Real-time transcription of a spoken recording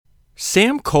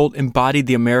Sam Colt embodied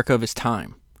the America of his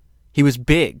time. He was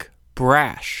big,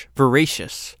 brash,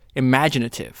 voracious,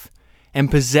 imaginative, and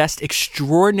possessed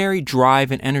extraordinary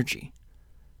drive and energy.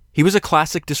 He was a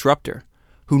classic disruptor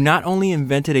who not only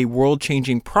invented a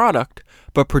world-changing product,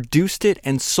 but produced it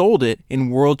and sold it in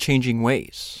world-changing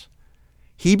ways.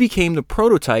 He became the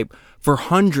prototype for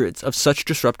hundreds of such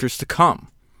disruptors to come,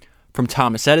 from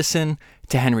Thomas Edison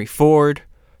to Henry Ford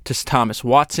to Thomas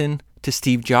Watson to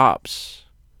Steve Jobs.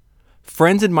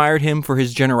 Friends admired him for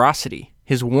his generosity,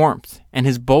 his warmth, and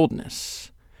his boldness.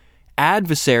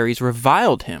 Adversaries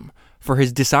reviled him for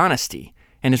his dishonesty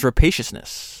and his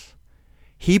rapaciousness.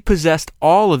 He possessed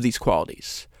all of these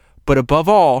qualities, but above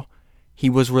all, he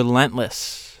was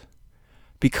relentless.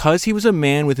 Because he was a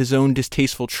man with his own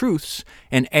distasteful truths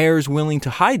and heirs willing to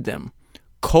hide them,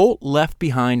 Colt left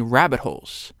behind rabbit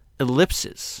holes,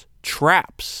 ellipses,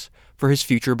 traps for his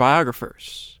future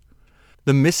biographers.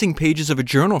 The missing pages of a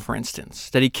journal, for instance,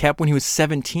 that he kept when he was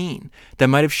 17 that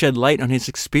might have shed light on his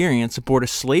experience aboard a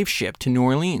slave ship to New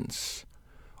Orleans,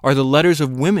 are the letters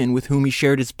of women with whom he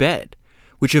shared his bed,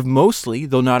 which have mostly,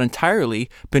 though not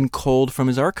entirely, been culled from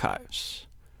his archives.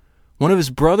 One of his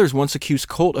brothers once accused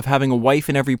Colt of having a wife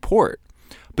in every port,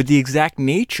 but the exact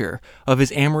nature of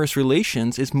his amorous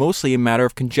relations is mostly a matter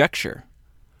of conjecture.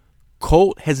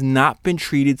 Colt has not been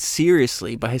treated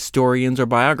seriously by historians or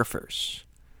biographers.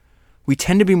 We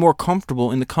tend to be more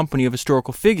comfortable in the company of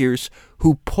historical figures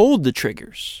who pulled the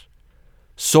triggers,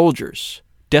 soldiers,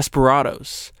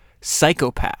 desperados,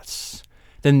 psychopaths,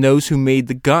 than those who made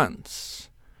the guns.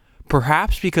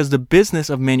 Perhaps because the business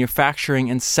of manufacturing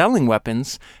and selling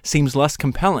weapons seems less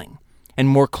compelling and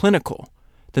more clinical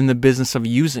than the business of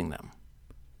using them.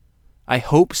 I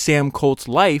hope Sam Colt's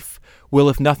life will,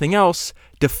 if nothing else,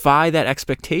 defy that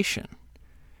expectation.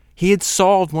 He had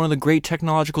solved one of the great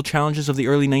technological challenges of the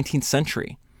early 19th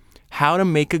century: how to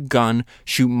make a gun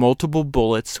shoot multiple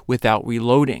bullets without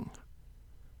reloading.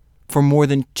 For more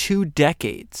than 2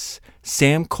 decades,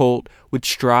 Sam Colt would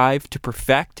strive to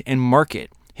perfect and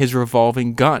market his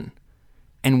revolving gun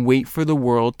and wait for the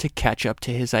world to catch up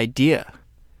to his idea.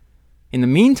 In the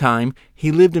meantime,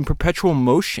 he lived in perpetual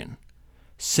motion.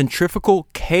 Centrifugal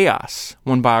chaos,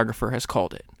 one biographer has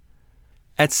called it.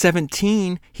 At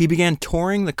 17, he began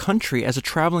touring the country as a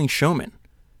traveling showman.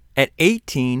 At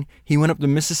 18, he went up the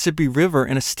Mississippi River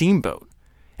in a steamboat.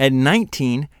 At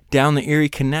 19, down the Erie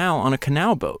Canal on a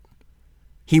canal boat.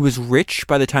 He was rich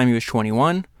by the time he was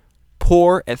 21,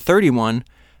 poor at 31,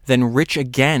 then rich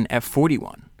again at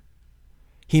 41.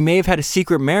 He may have had a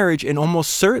secret marriage and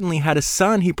almost certainly had a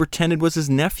son he pretended was his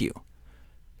nephew.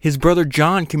 His brother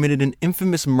John committed an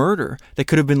infamous murder that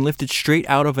could have been lifted straight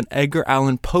out of an Edgar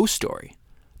Allan Poe story,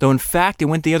 though in fact it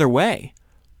went the other way.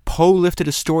 Poe lifted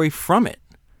a story from it.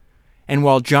 And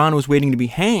while John was waiting to be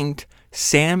hanged,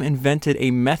 Sam invented a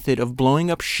method of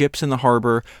blowing up ships in the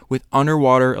harbor with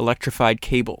underwater electrified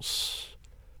cables.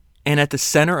 And at the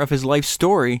center of his life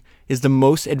story is the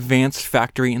most advanced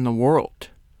factory in the world.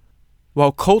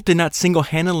 While Colt did not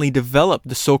single-handedly develop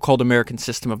the so-called American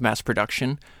system of mass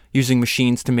production, using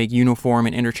machines to make uniform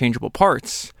and interchangeable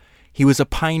parts, he was a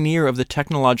pioneer of the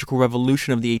technological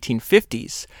revolution of the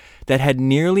 1850s that had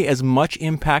nearly as much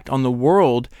impact on the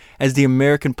world as the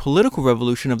American political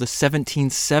revolution of the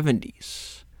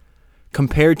 1770s.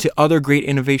 Compared to other great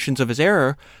innovations of his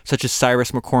era, such as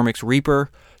Cyrus McCormick's Reaper,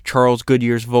 Charles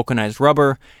Goodyear's vulcanized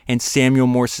rubber, and Samuel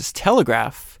Morse's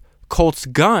telegraph, Colt's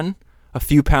gun, a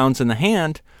few pounds in the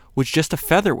hand, was just a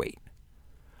featherweight.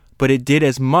 But it did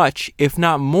as much, if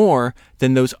not more,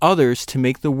 than those others to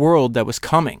make the world that was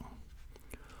coming.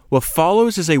 What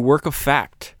follows is a work of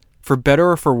fact, for better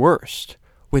or for worse,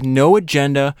 with no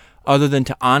agenda other than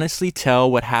to honestly tell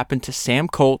what happened to Sam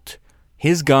Colt,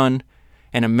 his gun,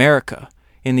 and America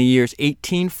in the years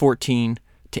 1814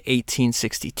 to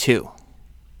 1862.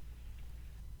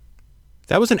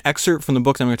 That was an excerpt from the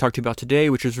book that I'm going to talk to you about today,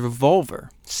 which is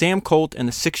Revolver, Sam Colt and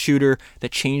the Six-Shooter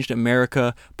That Changed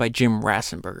America by Jim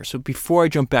Rassenberger. So before I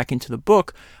jump back into the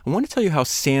book, I want to tell you how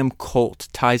Sam Colt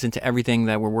ties into everything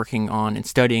that we're working on and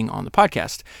studying on the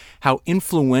podcast, how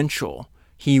influential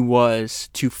he was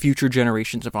to future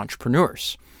generations of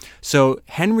entrepreneurs. So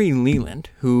Henry Leland,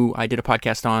 who I did a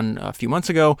podcast on a few months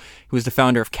ago, who was the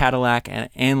founder of Cadillac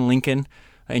and Lincoln.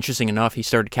 Interesting enough, he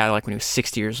started Cadillac when he was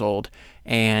 60 years old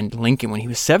and Lincoln when he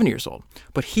was 7 years old.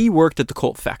 But he worked at the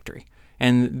Colt factory.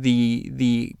 And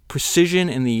the precision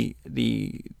and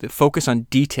the focus on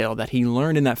detail that he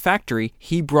learned in that factory,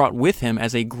 he brought with him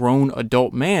as a grown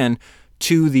adult man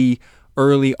to the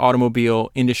early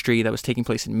automobile industry that was taking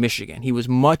place in Michigan. He was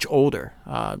much older,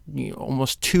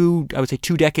 almost 2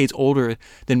 decades older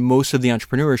than most of the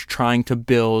entrepreneurs trying to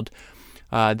build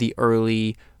the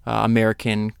early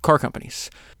American car companies.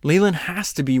 Leland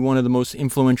has to be one of the most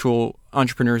influential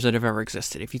entrepreneurs that have ever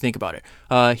existed, if you think about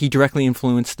it. He directly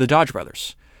influenced the Dodge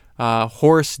brothers.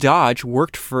 Horace Dodge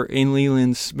worked in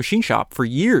Leland's machine shop for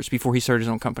years before he started his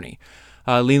own company.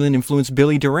 Leland influenced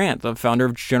Billy Durant, the founder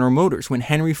of General Motors. When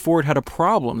Henry Ford had a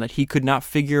problem that he could not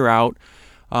figure out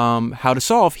how to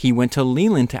solve, he went to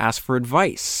Leland to ask for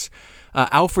advice.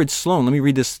 Alfred Sloan, let me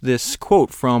read this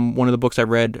quote from one of the books I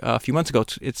read a few months ago.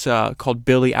 It's called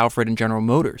Billy, Alfred, and General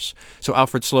Motors. So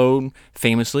Alfred Sloan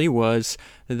famously was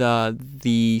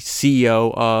the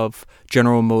CEO of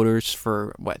General Motors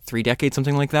for, 3 decades,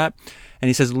 something like that. And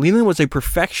he says, Leland was a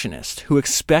perfectionist who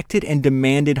expected and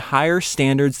demanded higher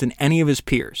standards than any of his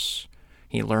peers.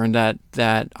 He learned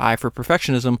that eye for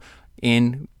perfectionism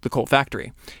in the Colt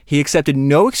factory. He accepted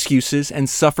no excuses and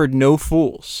suffered no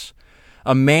fools.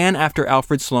 A man after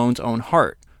Alfred Sloan's own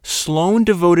heart. Sloan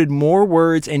devoted more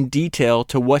words and detail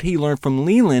to what he learned from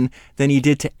Leland than he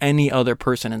did to any other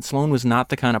person. And Sloan was not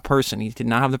the kind of person. He did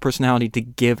not have the personality to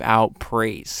give out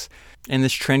praise. And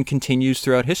this trend continues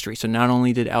throughout history. So not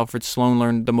only did Alfred Sloan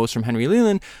learn the most from Henry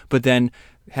Leland, but then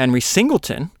Henry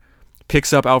Singleton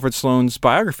picks up Alfred Sloan's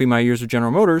biography, My Years of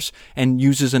General Motors, and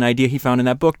uses an idea he found in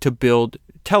that book to build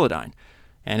Teledyne.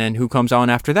 And then who comes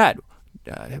on after that?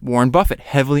 Warren Buffett,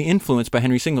 heavily influenced by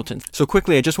Henry Singleton. So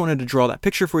quickly, I just wanted to draw that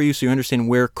picture for you so you understand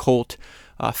where Colt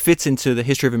fits into the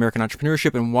history of American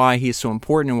entrepreneurship and why he is so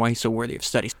important and why he's so worthy of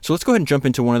study. So let's go ahead and jump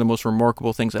into one of the most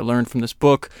remarkable things I learned from this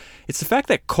book. It's the fact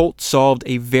that Colt solved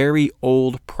a very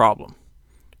old problem.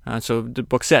 So the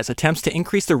book says, attempts to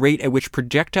increase the rate at which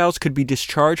projectiles could be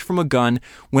discharged from a gun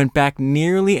went back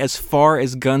nearly as far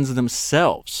as guns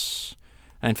themselves.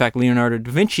 In fact, Leonardo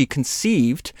da Vinci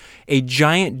conceived a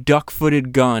giant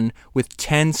duck-footed gun with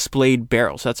 10 splayed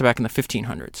barrels. That's back in the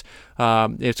 1500s.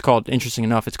 Interesting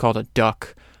enough, it's called a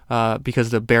duck because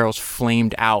the barrels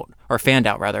fanned out,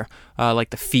 like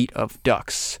the feet of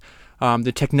ducks.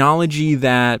 The technology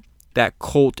that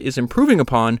Colt is improving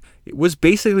upon was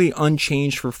basically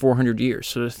unchanged for 400 years.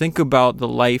 So to think about the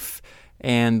life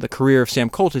and the career of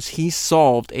Sam Colt is he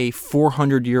solved a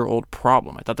 400-year-old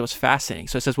problem. I thought that was fascinating.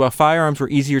 So it says, while firearms were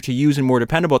easier to use and more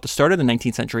dependable at the start of the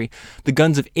 19th century, the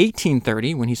guns of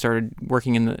 1830, when he started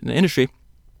working in the industry,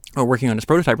 or working on his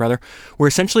prototype rather, were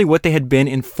essentially what they had been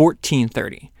in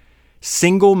 1430.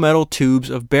 Single metal tubes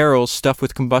of barrels stuffed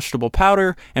with combustible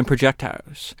powder and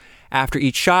projectiles. After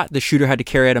each shot, the shooter had to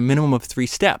carry out a minimum of 3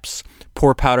 steps.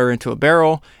 Pour powder into a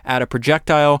barrel, add a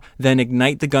projectile, then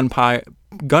ignite the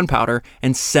gunpowder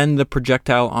and send the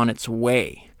projectile on its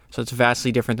way. So it's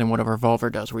vastly different than what a revolver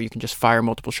does, where you can just fire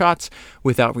multiple shots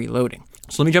without reloading.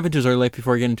 So let me jump into his early life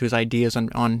before I get into his ideas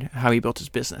on how he built his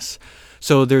business.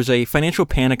 So there's a financial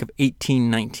panic of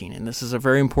 1819, and this is a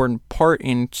very important part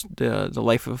in the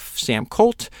life of Sam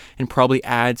Colt and probably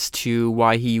adds to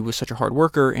why he was such a hard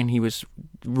worker and he was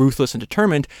ruthless and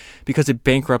determined, because it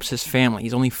bankrupts his family.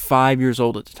 He's only 5 years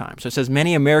old at the time. So it says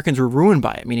many Americans were ruined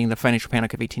by it, meaning the financial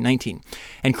panic of 1819.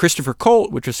 And Christopher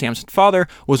Colt, which was Sam's father,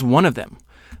 was one of them.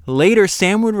 Later,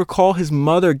 Sam would recall his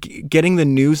mother getting the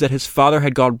news that his father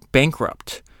had gone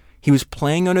bankrupt. He was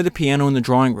playing under the piano in the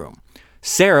drawing room.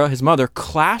 Sarah, his mother,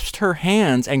 clasped her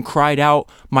hands and cried out,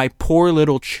 "My poor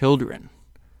little children."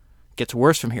 Gets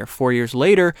worse from here. 4 years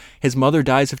later, his mother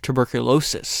dies of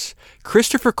tuberculosis.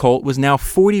 Christopher Colt was now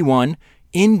 41,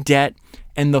 in debt,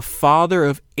 and the father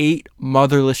of 8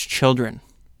 motherless children.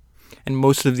 And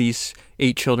most of these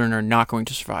 8 children are not going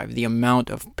to survive. The amount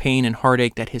of pain and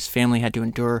heartache that his family had to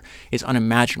endure is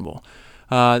unimaginable.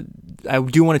 I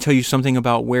do want to tell you something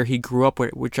about where he grew up,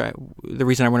 the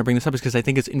reason I want to bring this up is because I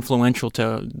think it's influential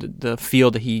to the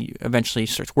field that he eventually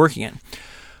starts working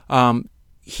in.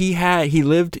 He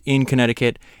lived in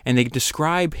Connecticut, and they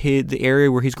describe the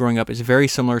area where he's growing up is very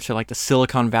similar to like the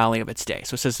Silicon Valley of its day.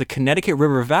 So it says the Connecticut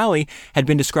River Valley had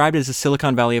been described as the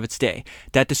Silicon Valley of its day.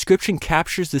 That description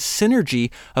captures the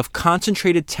synergy of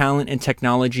concentrated talent and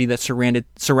technology that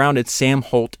surrounded Sam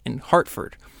Holt in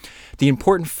Hartford. The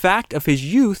important fact of his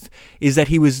youth is that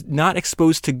he was not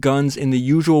exposed to guns in the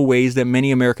usual ways that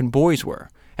many American boys were,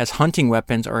 as hunting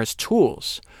weapons or as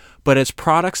tools, but as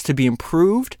products to be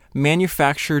improved,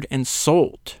 manufactured, and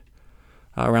sold.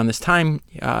 Around this time,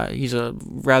 he's a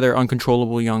rather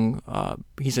uncontrollable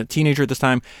he's a teenager at this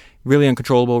time, really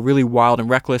uncontrollable, really wild and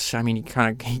reckless. I mean,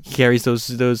 he carries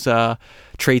those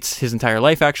traits his entire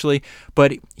life, actually.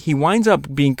 But he winds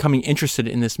up becoming interested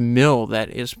in this mill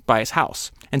that is by his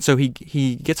house. And so he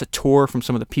gets a tour from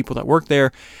some of the people that work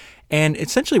there. And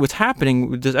essentially what's happening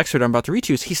with this excerpt I'm about to read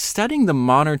to you is he's studying the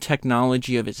modern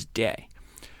technology of his day.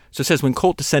 So it says, when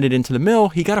Colt descended into the mill,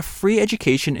 he got a free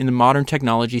education in the modern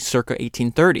technology circa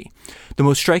 1830. The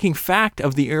most striking fact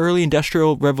of the early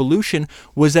Industrial Revolution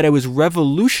was that it was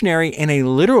revolutionary in a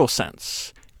literal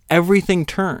sense. Everything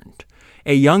turned.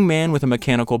 A young man with a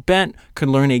mechanical bent could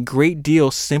learn a great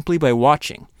deal simply by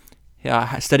watching,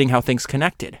 studying how things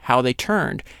connected, how they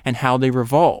turned, and how they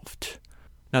revolved.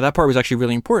 Now, that part was actually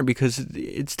really important because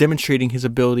it's demonstrating his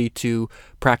ability to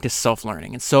practice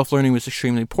self-learning. And self-learning was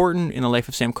extremely important in the life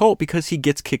of Sam Colt because he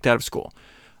gets kicked out of school.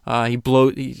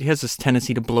 He has this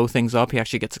tendency to blow things up. He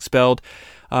actually gets expelled.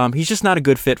 He's just not a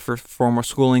good fit for formal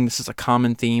schooling. This is a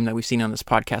common theme that we've seen on this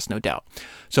podcast, no doubt.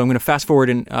 So I'm going to fast forward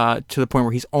to the point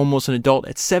where he's almost an adult.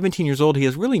 At 17 years old, he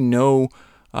has really no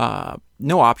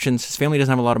options. His family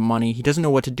doesn't have a lot of money. He doesn't know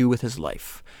what to do with his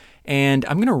life. And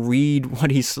I'm going to read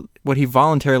what he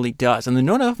voluntarily does. And the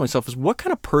note I have myself is, what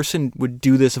kind of person would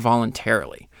do this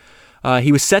voluntarily?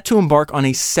 He was set to embark on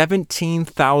a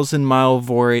 17,000-mile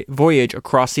voyage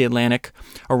across the Atlantic,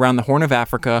 around the Horn of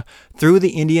Africa, through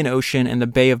the Indian Ocean and the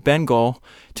Bay of Bengal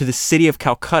to the city of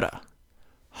Calcutta.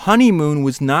 Honeymoon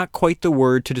was not quite the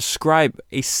word to describe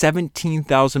a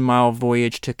 17,000-mile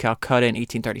voyage to Calcutta in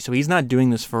 1830. So he's not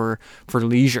doing this for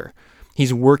leisure.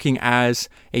 He's working as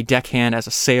a deckhand, as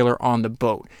a sailor on the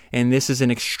boat. And this is an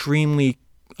extremely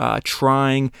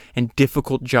trying and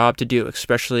difficult job to do,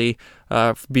 especially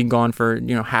being gone for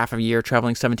half a year,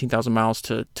 traveling 17,000 miles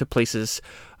to places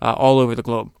all over the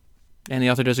globe. And the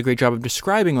author does a great job of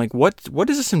describing what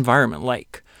is this environment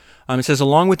like. It says,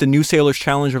 along with the new sailor's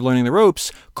challenge of learning the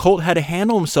ropes, Colt had to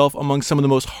handle himself among some of the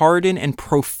most hardened and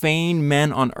profane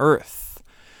men on earth.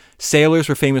 Sailors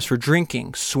were famous for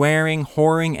drinking, swearing,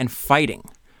 whoring, and fighting.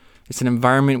 It's an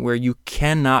environment where you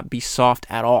cannot be soft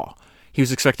at all. He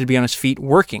was expected to be on his feet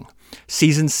working.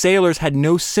 Seasoned sailors had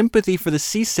no sympathy for the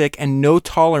seasick and no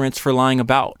tolerance for lying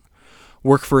about.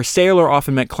 Work for a sailor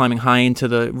often meant climbing high into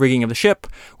the rigging of the ship,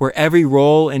 where every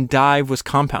roll and dive was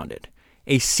compounded.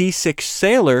 A seasick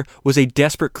sailor was a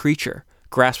desperate creature,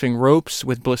 grasping ropes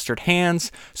with blistered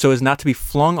hands so as not to be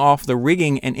flung off the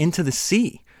rigging and into the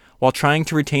sea, while trying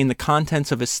to retain the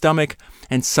contents of his stomach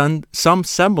and some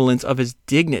semblance of his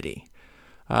dignity.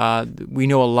 We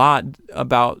know a lot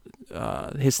about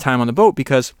his time on the boat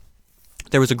because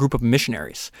there was a group of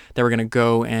missionaries that were going to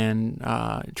go and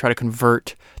try to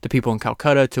convert the people in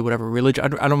Calcutta to whatever religion.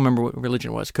 I don't remember what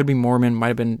religion it was. It could be Mormon, might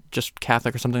have been just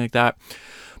Catholic or something like that.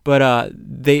 But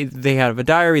they have a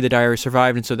diary. The diary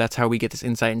survived, and so that's how we get this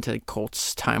insight into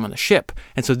Colt's time on the ship.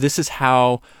 And so this is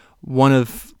how one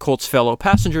of Colt's fellow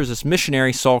passengers, this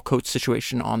missionary, saw Colt's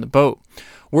situation on the boat.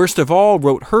 Worst of all,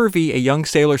 wrote Hervey, a young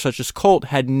sailor such as Colt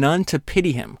had none to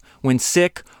pity him when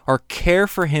sick or care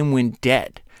for him when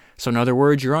dead. So in other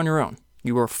words, you're on your own.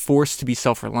 You are forced to be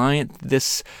self-reliant.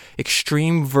 This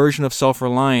extreme version of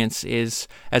self-reliance is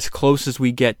as close as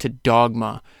we get to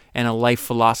dogma and a life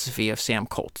philosophy of Sam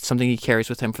Colt. It's something he carries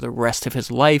with him for the rest of his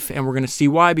life, and we're going to see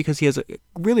why, because he has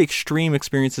really extreme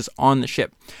experiences on the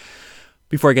ship.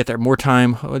 Before I get there, more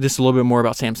time, just a little bit more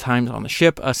about Sam's time on the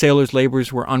ship. A sailor's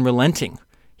labors were unrelenting.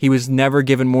 He was never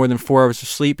given more than 4 hours of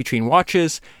sleep between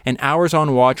watches, and hours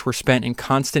on watch were spent in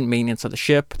constant maintenance of the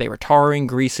ship. They were tarring,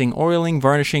 greasing, oiling,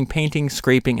 varnishing, painting,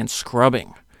 scraping, and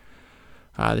scrubbing.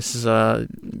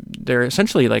 They're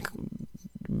essentially like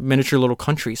miniature little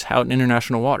countries out in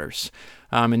international waters.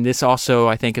 And this also,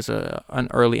 I think, is an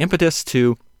early impetus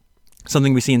to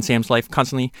something we see in Sam's life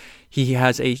constantly. He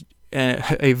has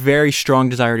a very strong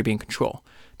desire to be in control,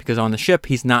 because on the ship,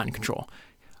 he's not in control.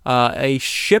 A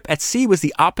ship at sea was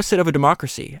the opposite of a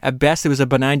democracy. At best, it was a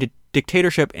benign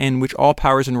dictatorship in which all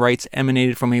powers and rights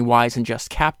emanated from a wise and just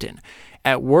captain.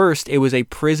 At worst, it was a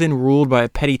prison ruled by a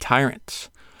petty tyrant.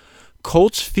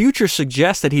 Colt's future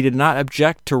suggests that he did not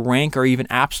object to rank or even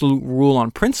absolute rule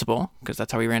on principle, because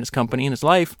that's how he ran his company and his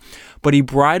life, but he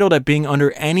bridled at being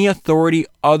under any authority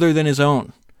other than his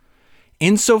own.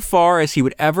 Insofar as he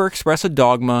would ever express a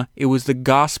dogma, it was the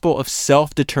gospel of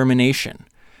self-determination.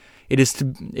 It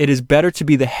is better to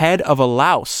be the head of a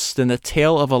louse than the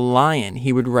tail of a lion,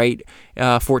 he would write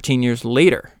 14 years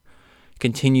later.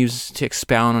 Continues to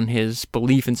expound on his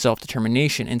belief in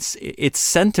self-determination. And its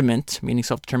sentiment, meaning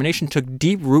self-determination, took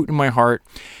deep root in my heart,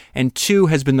 and too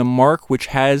has been the mark which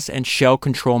has and shall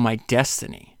control my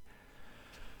destiny.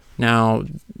 Now,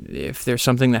 if there's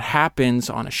something that happens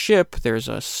on a ship, there's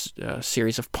a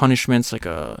series of punishments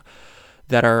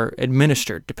that are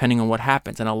administered depending on what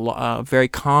happens. And a very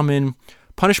common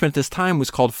punishment at this time was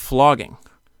called flogging.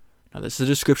 Now, this is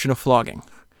a description of flogging.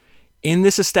 In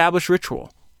this established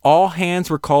ritual, all hands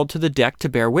were called to the deck to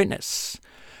bear witness.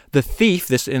 The thief,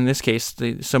 in this case,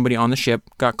 somebody on the ship,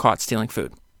 got caught stealing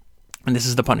food. And this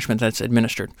is the punishment that's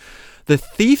administered. The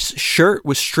thief's shirt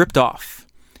was stripped off.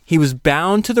 He was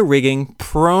bound to the rigging,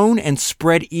 prone and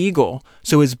spread eagle,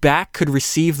 so his back could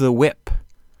receive the whip.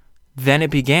 Then it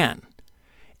began.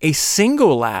 A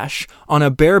single lash on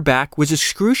a bare back was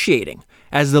excruciating,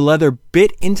 as the leather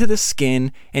bit into the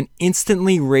skin and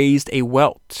instantly raised a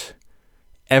welt.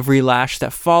 Every lash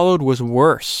that followed was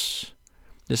worse.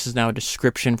 This is now a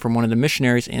description from one of the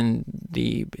missionaries in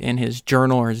his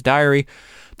journal or his diary.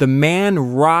 The man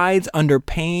writhed under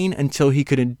pain until he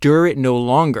could endure it no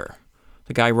longer.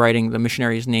 The guy writing, the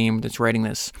missionary's name that's writing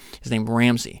this, is named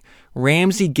Ramsey.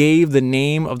 Ramsey gave the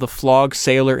name of the flogged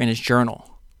sailor in his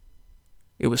journal.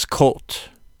 It was Colt.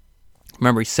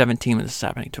 Remember, he's 17 when this is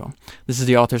happening to him. This is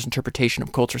the author's interpretation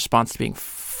of Colt's response to being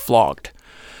flogged.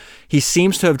 He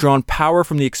seems to have drawn power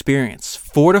from the experience,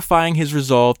 fortifying his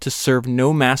resolve to serve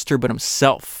no master but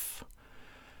himself.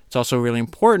 It's also really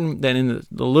important that in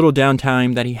the little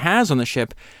downtime that he has on the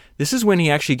ship, this is when he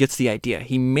actually gets the idea.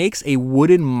 He makes a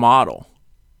wooden model.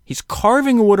 He's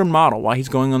carving a wooden model while he's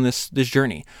going on this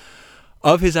journey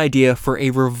of his idea for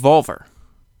a revolver.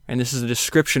 And this is a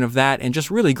description of that, and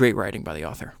just really great writing by the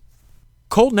author.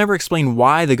 Colt never explained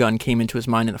why the gun came into his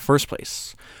mind in the first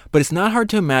place, but it's not hard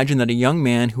to imagine that a young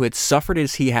man who had suffered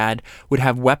as he had would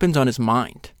have weapons on his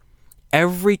mind.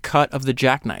 Every cut of the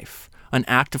jackknife, an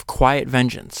act of quiet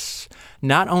vengeance,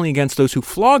 not only against those who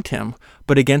flogged him,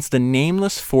 but against the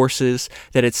nameless forces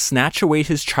that had snatched away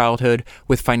his childhood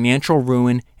with financial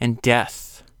ruin and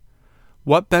death.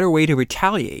 What better way to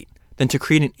retaliate than to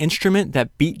create an instrument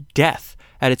that beat death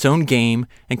at its own game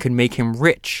and could make him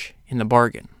rich in the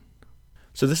bargain?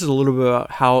 So this is a little bit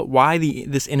about why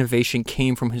this innovation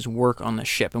came from his work on the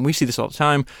ship. And we see this all the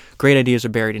time. Great ideas are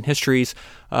buried in histories.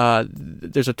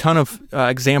 There's a ton of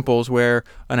examples where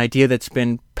an idea that's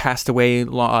been passed away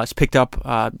is picked up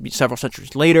several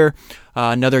centuries later.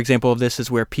 Another example of this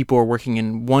is where people are working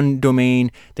in one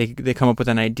domain, they come up with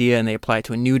an idea and they apply it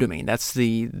to a new domain. That's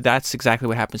exactly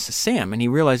what happens to Sam. And he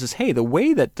realizes, hey, the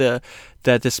way that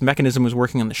this mechanism was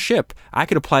working on the ship, I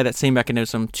could apply that same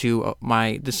mechanism to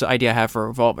this idea I have for a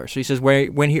revolver. So he says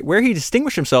where he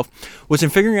distinguished himself was in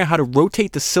figuring out how to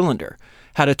rotate the cylinder,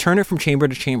 how to turn it from chamber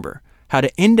to chamber, how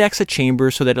to index a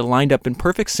chamber so that it lined up in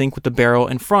perfect sync with the barrel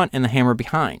in front and the hammer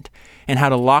behind, and how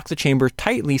to lock the chamber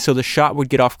tightly so the shot would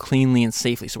get off cleanly and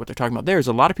safely. So what they're talking about there is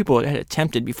a lot of people had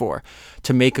attempted before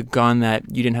to make a gun that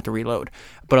you didn't have to reload.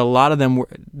 But a lot of them were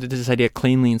this idea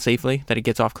cleanly and safely, that it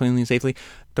gets off cleanly and safely.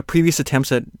 The previous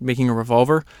attempts at making a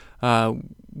revolver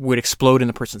would explode in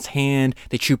the person's hand.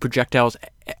 They shoot projectiles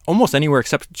almost anywhere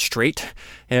except straight.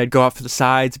 It'd go off to the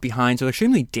sides, behind, so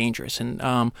extremely dangerous.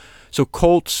 And so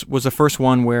Colt's was the first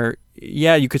one where,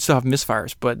 yeah, you could still have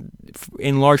misfires, but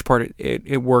in large part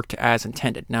it worked as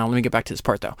intended. Now let me get back to this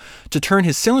part though. To turn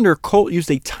his cylinder, Colt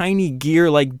used a tiny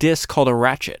gear-like disc called a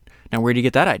ratchet. Now where did he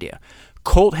get that idea?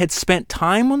 Colt had spent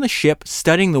time on the ship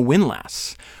studying the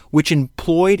windlass, which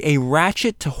employed a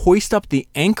ratchet to hoist up the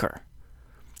anchor.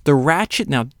 The ratchet,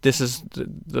 now this is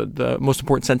the most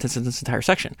important sentence in this entire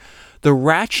section. The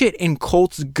ratchet in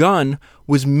Colt's gun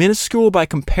was minuscule by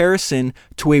comparison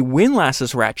to a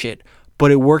windlass's ratchet,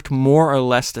 but it worked more or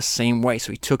less the same way.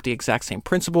 So he took the exact same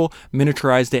principle,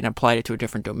 miniaturized it, and applied it to a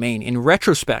different domain. In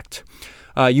retrospect,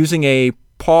 using a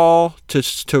pawl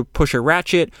to push a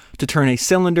ratchet, to turn a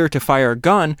cylinder, to fire a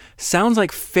gun, sounds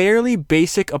like fairly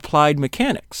basic applied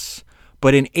mechanics.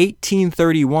 But in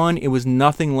 1831, it was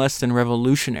nothing less than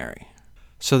revolutionary.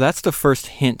 So that's the first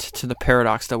hint to the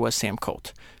paradox that was Sam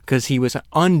Colt, because he was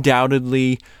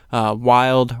undoubtedly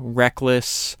wild,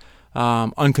 reckless,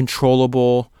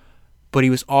 uncontrollable, but he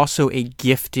was also a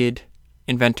gifted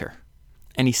inventor.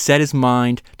 And he set his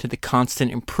mind to the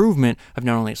constant improvement of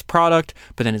not only his product,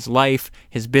 but then his life,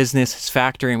 his business, his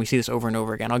factory, and we see this over and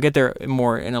over again. I'll get there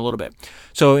more in a little bit.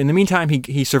 So in the meantime,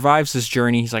 he survives this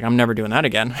journey. He's like, I'm never doing that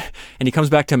again. And he comes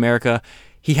back to America.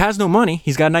 He has no money.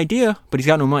 He's got an idea, but he's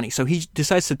got no money. So he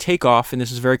decides to take off, and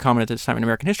this is very common at this time in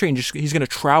American history, and he's going to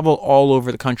travel all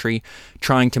over the country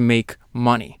trying to make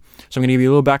money. So I'm going to give you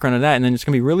a little background on that, and then it's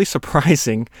going to be really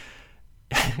surprising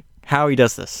how he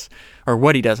does this, or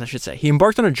what he does, I should say. He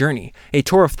embarked on a journey, a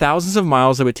tour of thousands of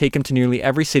miles that would take him to nearly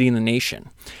every city in the nation,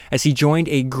 as he joined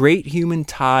a great human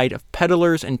tide of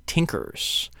peddlers and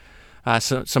tinkerers.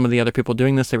 So some of the other people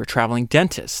doing this, they were traveling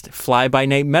dentists,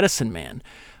 fly-by-night medicine man,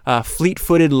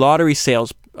 fleet-footed lottery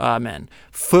salesmen,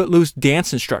 footloose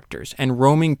dance instructors, and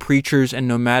roaming preachers and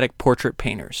nomadic portrait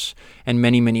painters, and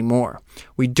many, many more.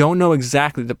 We don't know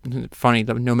exactly, the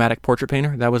nomadic portrait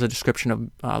painter, that was a description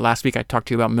of, last week I talked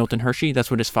to you about Milton Hershey.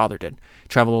 That's what his father did.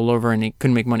 Traveled all over and he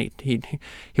couldn't make money. He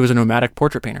was a nomadic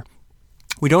portrait painter.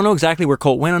 We don't know exactly where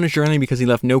Colt went on his journey because he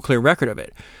left no clear record of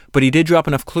it, but he did drop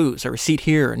enough clues, a receipt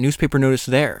here, a newspaper notice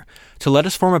there, to let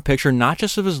us form a picture not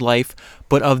just of his life,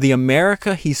 but of the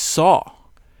America he saw,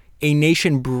 a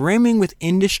nation brimming with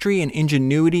industry and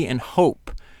ingenuity and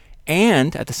hope,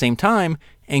 and, at the same time,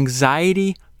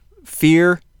 anxiety,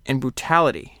 fear, and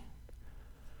brutality.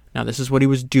 Now, this is what he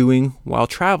was doing while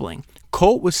traveling.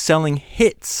 Colt was selling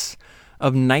hits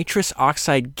of nitrous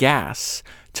oxide gas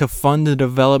to fund the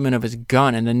development of his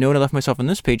gun. And the note I left myself on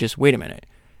this page is, wait a minute,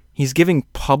 he's giving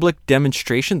public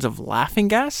demonstrations of laughing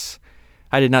gas?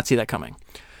 I did not see that coming.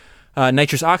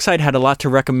 Nitrous oxide had a lot to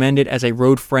recommend it as a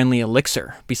road-friendly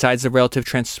elixir. Besides the relative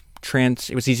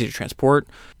it was easy to transport.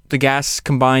 The gas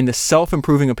combined the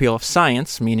self-improving appeal of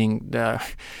science, meaning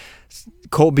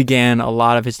Colt began a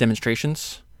lot of his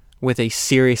demonstrations with a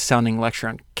serious-sounding lecture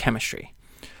on chemistry.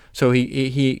 So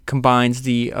he combines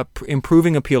the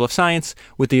improving appeal of science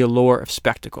with the allure of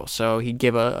spectacle. So he'd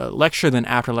give a lecture, then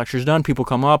after the lecture's done, people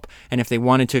come up, and if they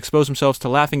wanted to expose themselves to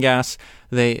laughing gas,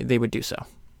 they would do so.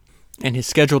 And his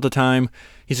schedule at the time,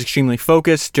 he's extremely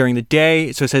focused during the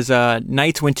day. So it says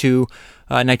nights went to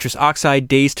nitrous oxide,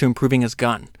 days to improving his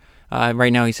gun.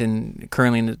 Right now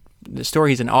currently in the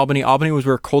story, he's in Albany. Albany was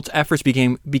where Colt's efforts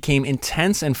became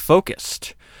intense and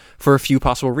focused for a few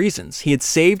possible reasons. He had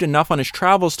saved enough on his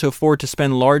travels to afford to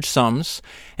spend large sums,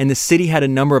 and the city had a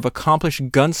number of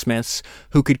accomplished gunsmiths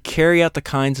who could carry out the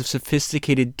kinds of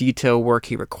sophisticated detail work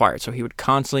he required. So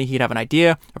he'd have an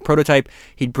idea, a prototype,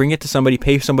 he'd bring it to somebody,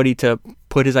 pay somebody to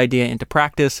put his idea into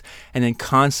practice, and then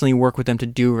constantly work with them to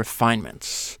do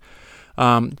refinements.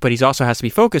 But he also has to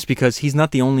be focused because he's not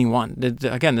the only one.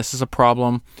 Again, this is a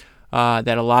problem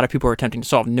that a lot of people are attempting to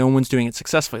solve. No one's doing it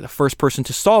successfully. The first person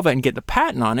to solve it and get the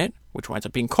patent on it, which winds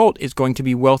up being Colt, is going to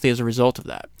be wealthy as a result of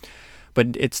that.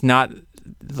 But it's not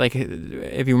like,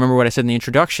 if you remember what I said in the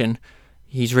introduction,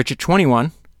 he's rich at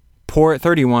 21, poor at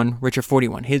 31, rich at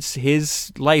 41.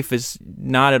 His life is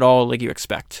not at all like you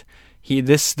expect.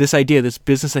 This idea, this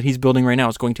business that he's building right now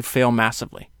is going to fail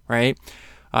massively, right?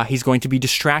 He's going to be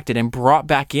distracted and brought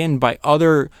back in by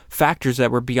other factors that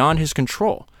were beyond his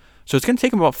control. So it's going to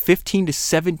take him about 15 to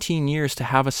 17 years to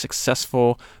have a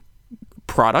successful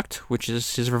product, which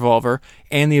is his revolver,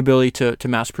 and the ability to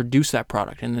mass produce that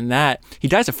product. And then he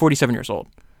dies at 47 years old.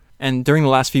 And during the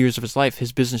last few years of his life,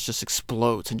 his business just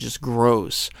explodes and just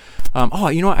grows.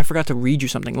 You know what? I forgot to read you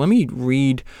something. Let me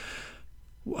read.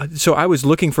 So I was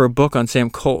looking for a book on Sam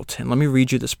Colt, and let me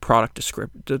read you this product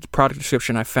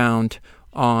description I found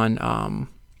on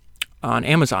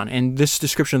Amazon. And this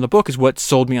description of the book is what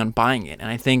sold me on buying it. And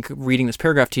I think reading this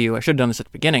paragraph to you, I should have done this at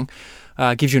the beginning,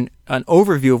 gives you an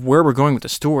overview of where we're going with the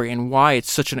story and why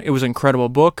it was an incredible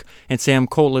book, and Sam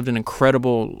Colt lived an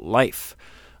incredible life.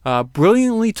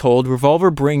 Brilliantly told, Revolver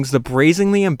brings the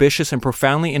brazenly ambitious and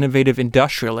profoundly innovative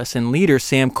industrialist and leader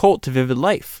Sam Colt to vivid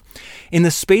life. In the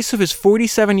space of his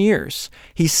 47 years,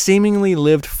 he seemingly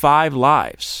lived 5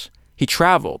 lives. He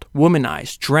traveled,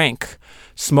 womanized, drank,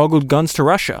 smuggled guns to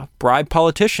Russia, bribed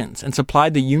politicians, and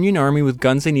supplied the Union Army with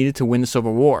guns they needed to win the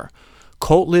Civil War.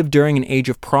 Colt lived during an age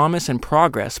of promise and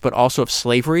progress, but also of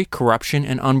slavery, corruption,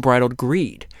 and unbridled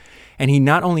greed. And he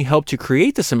not only helped to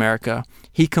create this America,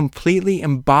 he completely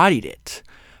embodied it.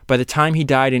 By the time he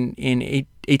died in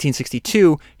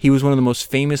 1862, he was one of the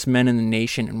most famous men in the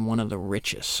nation and one of the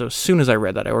richest. So as soon as I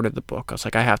read that, I ordered the book. I was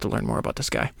like, I have to learn more about this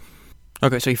guy.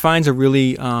 Okay, so he finds a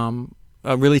really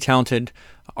talented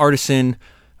artisan.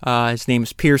 His name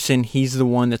is Pearson. He's the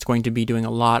one that's going to be doing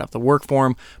a lot of the work for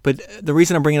him. But the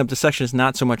reason I'm bringing up this section is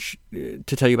not so much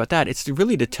to tell you about that. It's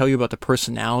really to tell you about the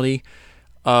personality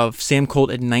of Sam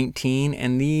Colt at 19.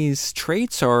 And these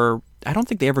traits I don't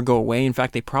think they ever go away. In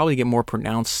fact, they probably get more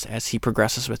pronounced as he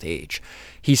progresses with age.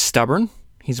 He's stubborn.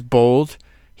 He's bold.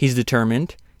 He's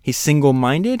determined. He's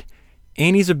single-minded.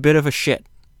 And he's a bit of a shit.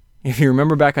 If you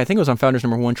remember back, I think it was on Founders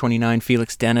number 129,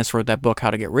 Felix Dennis wrote that book,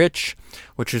 How to Get Rich,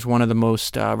 which is one of the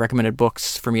most recommended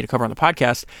books for me to cover on the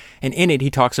podcast. And in it, he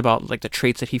talks about like the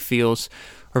traits that he feels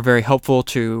are very helpful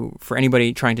for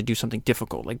anybody trying to do something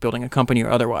difficult, like building a company or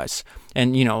otherwise.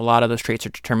 And, a lot of those traits are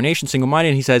determination, single-minded.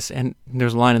 And he says, and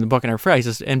there's a line in the book, and I refer, he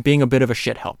says, and being a bit of a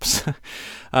shit helps. So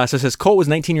it says, Colt was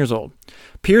 19 years old.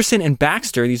 Pearson and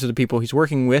Baxter, these are the people he's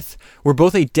working with, were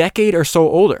both a decade or so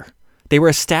older. They were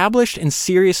established and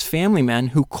serious family men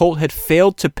who Colt had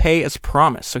failed to pay as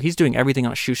promised. So he's doing everything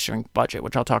on a shoestring budget,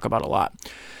 which I'll talk about a lot.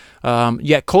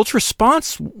 Yet Colt's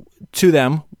response to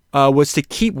them was to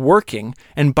keep working.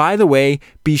 And by the way,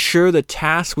 be sure the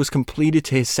task was completed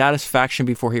to his satisfaction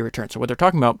before he returned. So what they're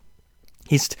talking about,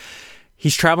 he's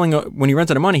traveling. When he runs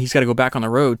out of money, he's got to go back on the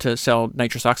road to sell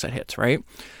nitrous oxide hits, right?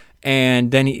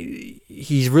 And then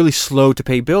he's really slow to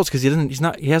pay bills because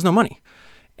he has no money.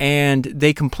 And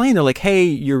they complain. They're like, hey,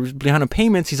 you're behind on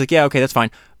payments. He's like, yeah, okay, that's fine.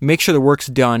 Make sure the work's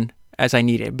done as I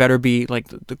need it. It better be like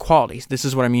the quality. This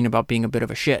is what I mean about being a bit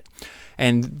of a shit.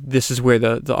 And this is where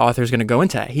the author is going to go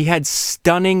into that. He had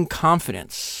stunning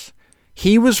confidence.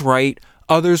 He was right.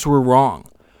 Others were wrong.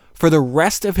 For the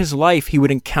rest of his life, he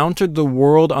would encounter the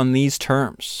world on these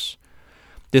terms.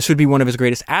 This would be one of his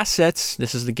greatest assets.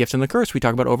 This is the gift and the curse we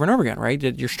talk about over and over again, right?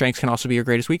 That your strengths can also be your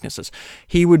greatest weaknesses.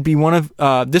 This would be one of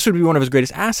his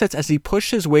greatest assets as he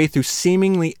pushed his way through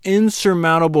seemingly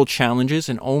insurmountable challenges.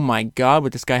 And oh my God,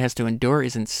 what this guy has to endure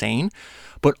is insane.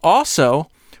 But also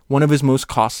one of his most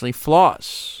costly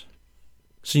flaws.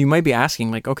 So you might be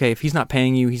asking, like, okay, if he's not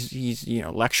paying you, he's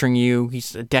lecturing you,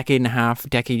 he's a decade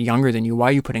younger than you, why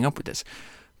are you putting up with this?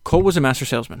 Colt was a master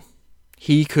salesman.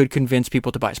 He could convince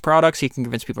people to buy his products. He can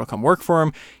convince people to come work for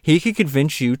him. He could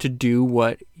convince you to do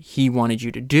what he wanted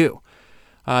you to do.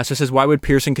 So it says, why would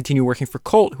Pearson continue working for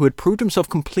Colt, who had proved himself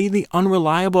completely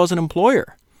unreliable as an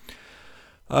employer?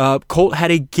 Colt had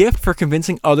a gift for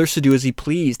convincing others to do as he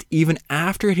pleased, even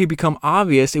after it had become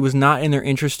obvious it was not in their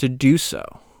interest to do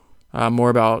so.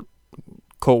 More about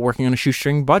Colt working on a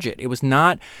shoestring budget. It was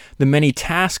not the many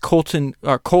tasks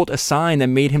Colt assigned that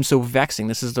made him so vexing.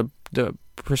 This is the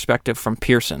perspective from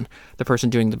Pearson, the person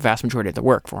doing the vast majority of the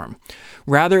work for him.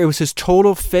 Rather, it was his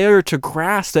total failure to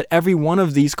grasp that every one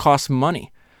of these costs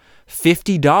money.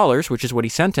 $50, which is what he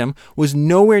sent him, was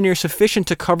nowhere near sufficient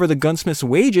to cover the gunsmith's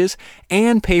wages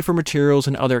and pay for materials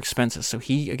and other expenses. So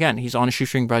he's on a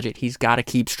shoestring budget. He's got to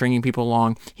keep stringing people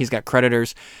along. He's got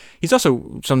creditors. He's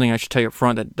also, something I should tell you up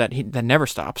front, that never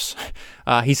stops.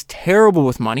 He's terrible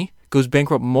with money, goes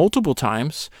bankrupt multiple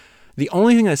times. The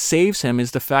only thing that saves him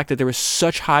is the fact that there was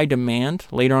such high demand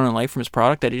later on in life from his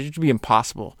product that it would be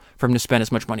impossible for him to spend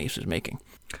as much money as he was making.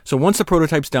 So once the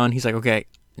prototype's done, he's like, okay,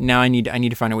 now I need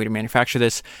to find a way to manufacture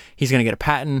this. He's going to get a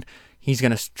patent. He's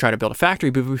going to try to build a factory.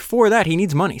 But before that, he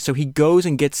needs money. So he goes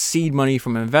and gets seed money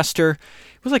from an investor.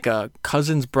 It was like a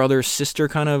cousin's brother, sister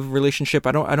kind of relationship.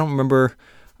 I don't remember.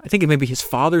 I think it may be his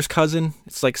father's cousin.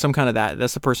 It's like some kind of that.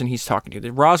 That's the person he's talking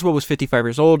to. Roswell was 55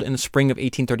 years old in the spring of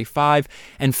 1835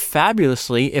 and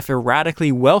fabulously, if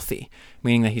erratically wealthy,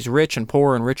 meaning that he's rich and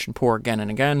poor again and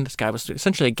again. This guy was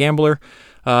essentially a gambler.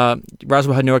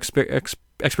 Roswell had no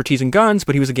expertise in guns,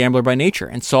 but he was a gambler by nature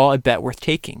and saw a bet worth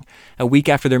taking. A week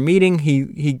after their meeting,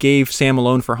 he gave Sam a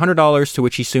loan for $100, to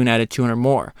which he soon added $200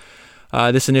 more.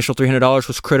 This initial $300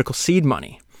 was critical seed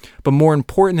money. But more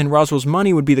important than Roswell's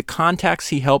money would be the contacts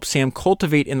he helped Sam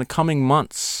cultivate in the coming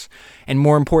months. And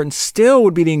more important still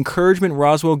would be the encouragement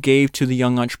Roswell gave to the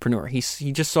young entrepreneur. He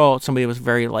just saw somebody that was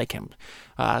very like him.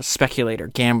 Speculator,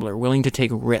 gambler, willing to take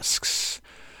risks.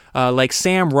 Like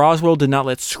Sam, Roswell did not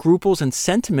let scruples and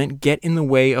sentiment get in the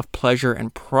way of pleasure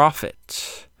and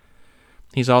profit.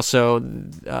 He's also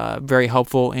very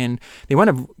helpful in, they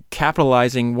wind up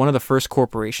capitalizing one of the first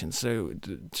corporations. So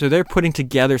they're putting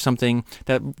together something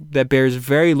that bears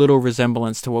very little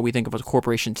resemblance to what we think of as a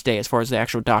corporation today as far as the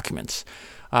actual documents.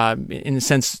 In a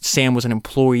sense, Sam was an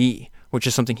employee, which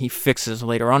is something he fixes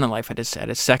later on in life at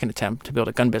his second attempt to build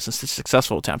a gun business, a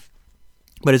successful attempt.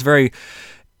 But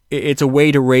it's a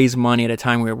way to raise money at a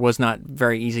time where it was not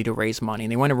very easy to raise money.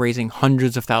 And they wind up raising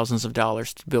hundreds of thousands of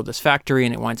dollars to build this factory,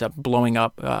 and it winds up blowing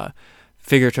up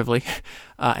figuratively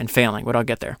and failing, but I'll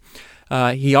get there.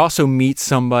 He also meets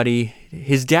somebody.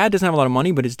 His dad doesn't have a lot of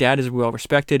money, but his dad is well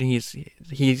respected. He's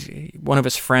one of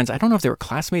his friends. I don't know if they were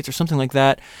classmates or something like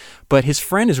that, but his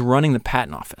friend is running the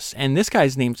patent office. And this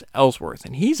guy's name's Ellsworth,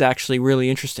 and he's actually really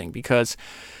interesting because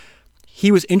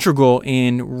he was integral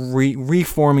in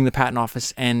reforming the patent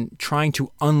office and trying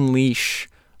to unleash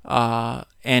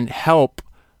and help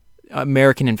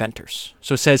American inventors.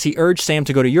 So it says he urged Sam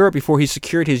to go to Europe before he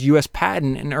secured his U.S.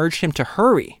 patent and urged him to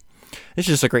hurry. This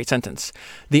is just a great sentence.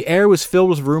 The air was filled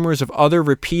with rumors of other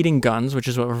repeating guns, which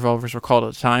is what revolvers were called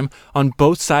at the time, on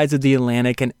both sides of the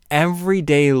Atlantic, and every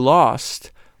day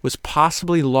lost was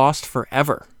possibly lost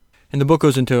forever. And the book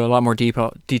goes into a lot more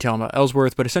detail about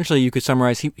Ellsworth, but essentially you could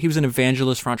summarize, he was an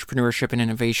evangelist for entrepreneurship and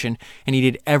innovation, and he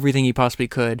did everything he possibly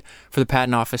could for the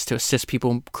patent office to assist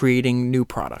people creating new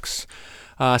products.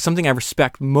 Something I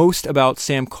respect most about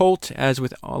Sam Colt, as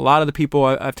with a lot of the people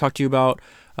I've talked to you about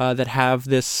that have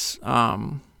this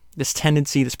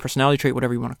tendency, this personality trait,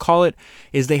 whatever you want to call it,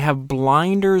 is they have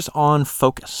blinders on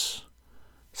focus.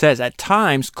 It says, at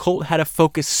times, Colt had a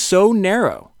focus so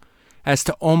narrow as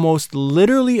to almost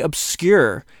literally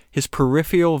obscure his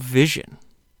peripheral vision.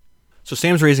 So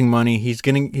Sam's raising money. He's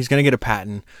gonna get a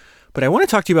patent, But I want to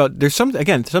talk to you about, some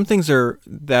things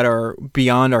that are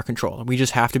beyond our control. We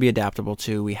just have to be adaptable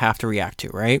to, we have to react to,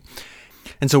 right?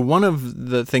 And so one of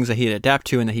the things that he had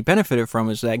adapted to and that he benefited from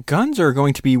is that guns are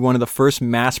going to be one of the first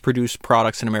mass-produced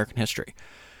products in American history.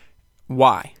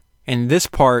 Why? And this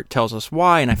part tells us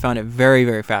why, and I found it very,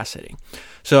 very fascinating.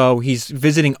 So he's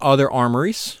visiting other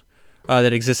armories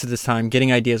that existed at this time,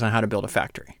 getting ideas on how to build a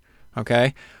factory.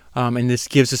 Okay? And this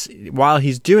gives us, while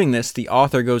he's doing this, the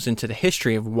author goes into the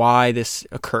history of why this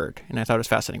occurred. And I thought it was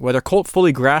fascinating. Whether Colt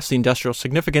fully grasped the industrial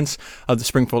significance of the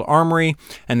Springfield Armory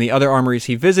and the other armories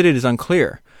he visited is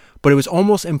unclear, but it was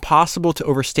almost impossible to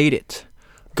overstate it.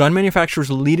 Gun manufacturers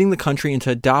were leading the country into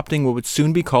adopting what would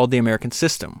soon be called the American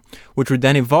system, which would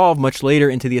then evolve much later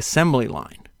into the assembly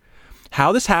line.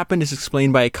 How this happened is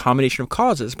explained by a combination of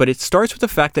causes, but it starts with the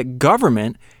fact that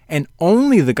government, and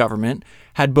only the government,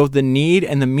 had both the need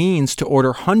and the means to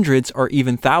order hundreds or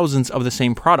even thousands of the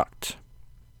same product.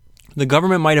 The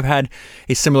government might have had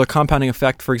a similar compounding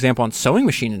effect, for example, on sewing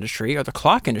machine industry or the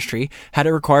clock industry, had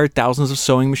it required thousands of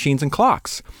sewing machines and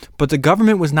clocks. But the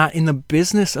government was not in the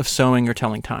business of sewing or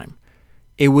telling time.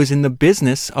 It was in the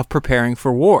business of preparing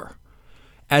for war.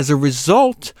 As a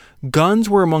result, guns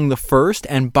were among the first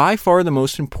and by far the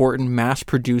most important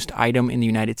mass-produced item in the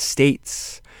United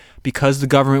States. Because the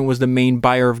government was the main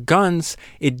buyer of guns,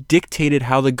 it dictated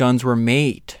how the guns were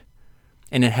made.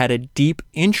 And it had a deep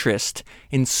interest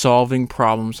in solving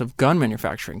problems of gun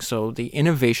manufacturing. So the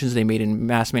innovations they made in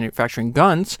mass manufacturing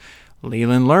guns,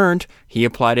 Leland learned, he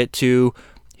applied it to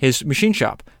his machine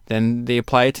shop. Then they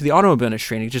apply it to the automobile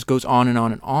industry, and it just goes on and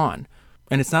on and on.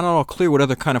 And it's not at all clear what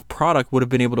other kind of product would have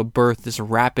been able to birth this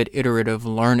rapid iterative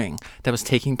learning that was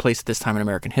taking place at this time in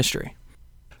American history.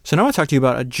 So now I want to talk to you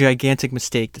about a gigantic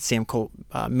mistake that Sam Colt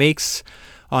makes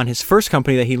on his first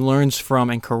company that he learns from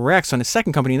and corrects on his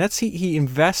second company. And that's he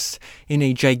invests in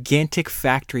a gigantic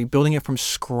factory, building it from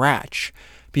scratch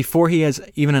before he has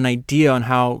even an idea on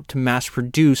how to mass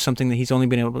produce something that he's only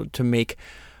been able to make,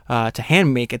 to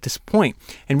hand make at this point.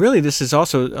 And really, this is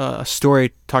also a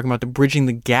story talking about bridging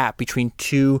the gap between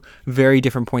two very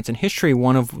different points in history.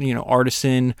 One of,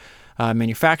 artisan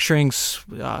manufacturing,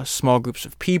 small groups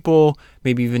of people,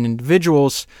 maybe even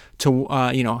individuals, to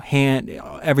hand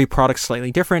every product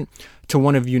slightly different, to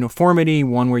one of uniformity,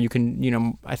 one where you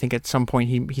can, I think at some point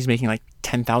he's making like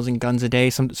 10,000 guns a day,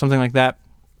 something like that.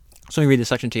 So let me read this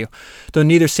section to you. Though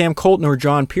neither Sam Colt nor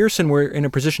John Pearson were in a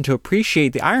position to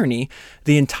appreciate the irony,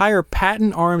 the entire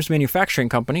Patent Arms Manufacturing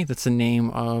Company, that's the name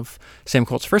of Sam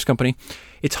Colt's first company,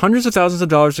 its hundreds of thousands of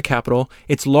dollars of capital,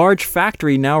 its large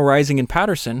factory now rising in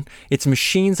Patterson, its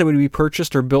machines that would be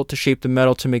purchased or built to shape the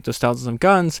metal to make those thousands of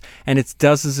guns, and its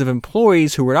dozens of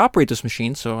employees who would operate those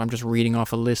machines. So I'm just reading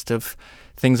off a list of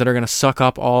things that are going to suck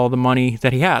up all the money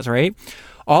that he has, right?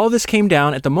 All of this came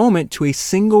down at the moment to a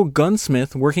single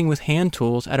gunsmith working with hand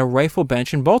tools at a rifle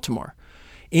bench in Baltimore.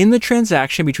 In the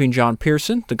transaction between John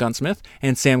Pearson, the gunsmith,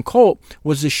 and Sam Colt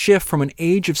was the shift from an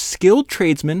age of skilled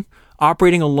tradesmen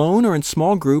operating alone or in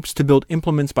small groups to build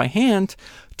implements by hand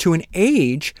to an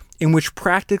age in which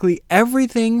practically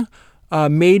everything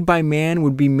made by man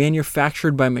would be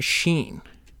manufactured by machine.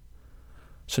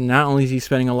 So not only is he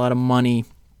spending a lot of money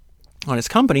on his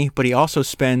company, but he also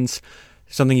spends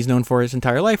something he's known for his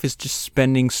entire life is just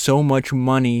spending so much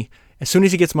money. As soon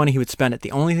as he gets money, he would spend it.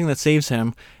 The only thing that saves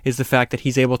him is the fact that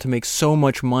he's able to make so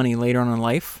much money later on in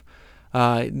life.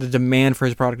 The demand for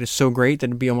his product is so great that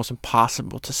it'd be almost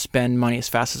impossible to spend money as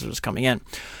fast as it was coming in.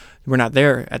 We're not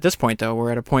there at this point, though.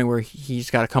 We're at a point where he's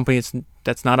got a company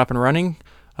that's not up and running.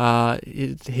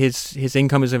 His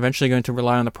income is eventually going to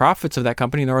rely on the profits of that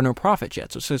company, and there are no profits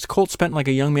yet. So Colt spent like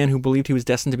a young man who believed he was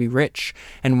destined to be rich.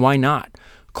 And why not?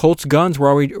 Colt's guns were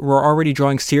already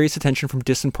drawing serious attention from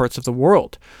distant parts of the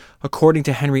world. According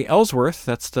to Henry Ellsworth,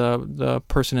 that's the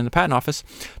person in the patent office,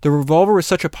 the revolver was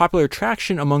such a popular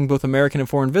attraction among both American and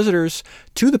foreign visitors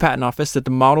to the patent office that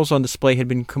the models on display had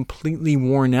been completely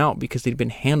worn out because they'd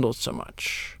been handled so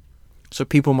much. So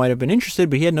people might have been interested,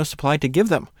 but he had no supply to give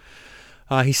them.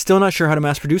 He's still not sure how to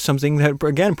mass produce something that,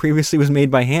 again, previously was made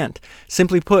by hand.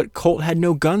 Simply put, Colt had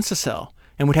no guns to sell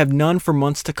and would have none for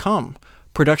months to come.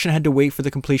 Production had to wait for the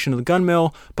completion of the gun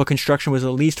mill, but construction was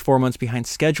at least 4 months behind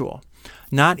schedule.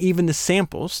 Not even the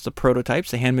samples, the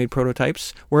prototypes, the handmade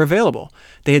prototypes, were available.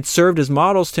 They had served as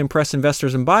models to impress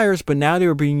investors and buyers, but now they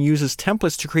were being used as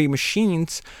templates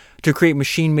to create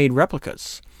machine-made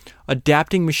replicas.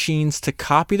 Adapting machines to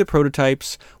copy the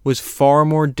prototypes was far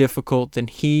more difficult than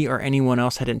he or anyone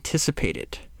else had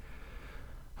anticipated.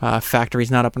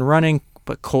 Factory's not up and running,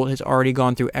 but Colt has already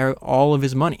gone through all of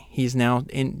his money. He's now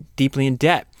deeply in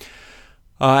debt.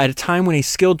 At a time when a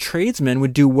skilled tradesman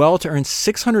would do well to earn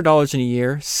 $600 in a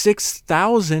year,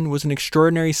 $6,000 was an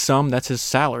extraordinary sum. That's his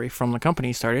salary from the company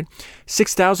he started.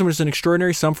 $6,000 was an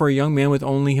extraordinary sum for a young man with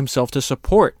only himself to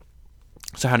support.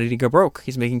 So how did he go broke?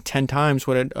 He's making 10 times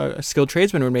what a skilled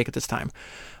tradesman would make at this time.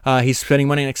 He's spending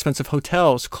money on expensive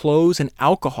hotels, clothes, and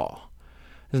alcohol.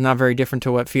 It's not very different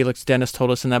to what Felix Dennis told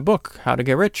us in that book, How to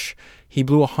Get Rich. He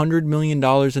blew $100 million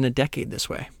in a decade this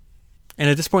way. And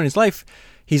at this point in his life,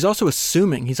 he's also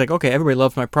assuming, he's like, okay, everybody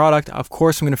loves my product. Of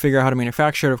course, I'm going to figure out how to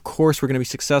manufacture it. Of course, we're going to be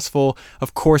successful.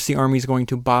 Of course, the army is going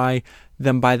to buy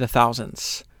them by the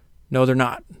thousands. No, they're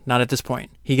not. Not at this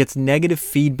point. He gets negative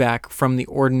feedback from the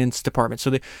Ordnance Department.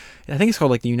 So I think it's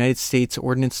called like the United States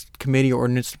Ordnance Committee or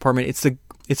Ordnance Department. It's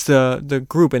the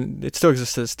group, and it still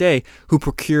exists to this day, who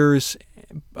procures,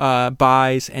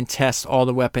 buys, and tests all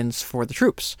the weapons for the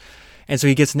troops. And so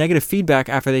he gets negative feedback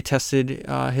after they tested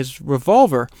his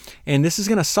revolver. And this is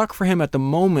going to suck for him at the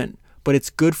moment, but it's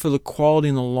good for the quality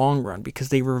in the long run because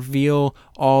they reveal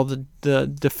all the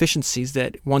deficiencies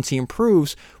that once he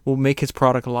improves will make his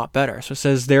product a lot better. So it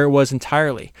says there it was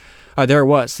entirely.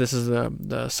 This is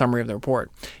the summary of the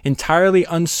report. Entirely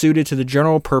unsuited to the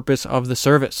general purpose of the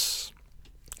service.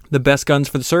 The best guns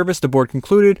for the service, the board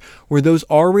concluded, were those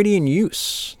already in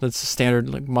use. That's the standard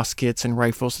like muskets and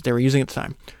rifles that they were using at the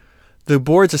time. The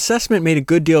board's assessment made a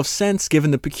good deal of sense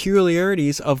given the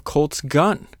peculiarities of Colt's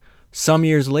gun. Some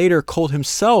years later, Colt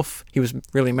himself, he was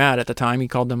really mad at the time. He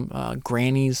called them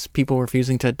grannies, people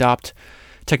refusing to adopt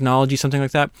technology, something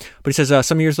like that. But he says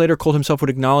some years later, Colt himself would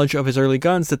acknowledge of his early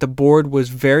guns that the board was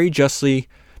very justly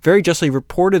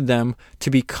reported them to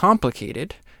be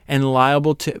complicated and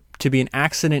liable to be an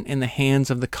accident in the hands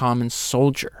of the common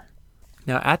soldier.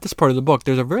 Now, at this part of the book,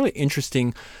 there's a really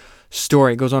interesting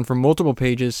story. It goes on for multiple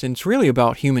pages, and it's really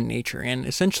about human nature. And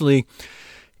essentially,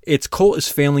 Colt is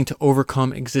failing to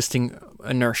overcome existing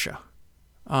inertia.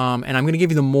 And I'm going to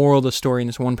give you the moral of the story in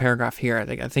this one paragraph here.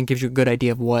 I think gives you a good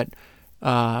idea of what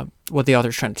the author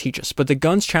is trying to teach us. But the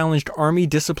guns challenged Army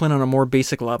discipline on a more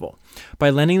basic level. By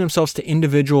lending themselves to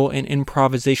individual and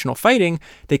improvisational fighting,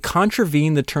 they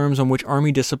contravened the terms on which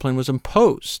Army discipline was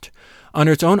imposed.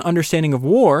 Under its own understanding of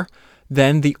war,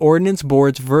 then the Ordnance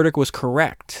Board's verdict was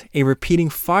correct. A repeating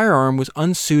firearm was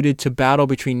unsuited to battle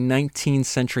between 19th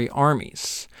century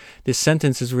armies. This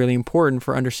sentence is really important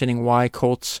for understanding why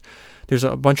there's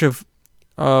a bunch of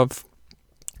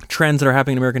trends that are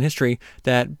happening in American history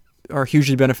that are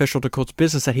hugely beneficial to Colt's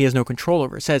business that he has no control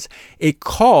over. It says, it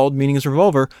called, meaning his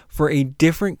revolver, for a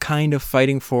different kind of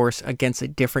fighting force against a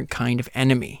different kind of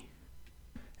enemy.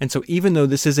 And so even though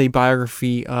this is a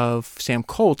biography of Sam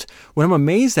Colt, what I'm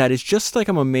amazed at is just like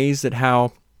I'm amazed at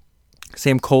how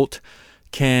Sam Colt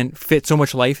can fit so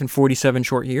much life in 47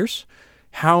 short years,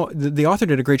 how the author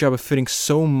did a great job of fitting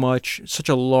such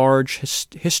a large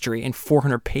history in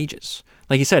 400 pages.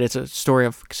 Like he said, it's a story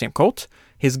of Sam Colt,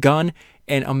 his gun,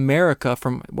 and America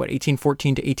from,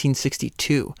 1814 to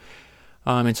 1862.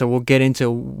 And so we'll get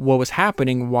into what was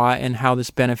happening, why, and how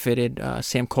this benefited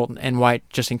Sam Colt, and why it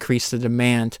just increased the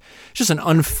demand. It's just an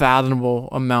unfathomable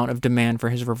amount of demand for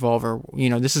his revolver. You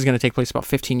know, this is going to take place about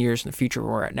 15 years in the future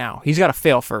where we're at now. He's got to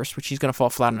fail first, which he's going to fall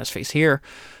flat on his face here.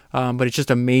 But it's just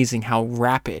amazing how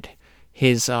rapid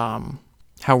his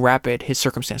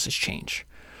circumstances change.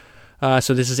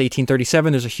 So this is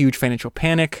 1837. There's a huge financial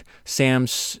panic.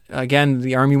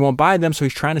 The army won't buy them, so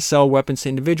he's trying to sell weapons to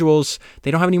individuals.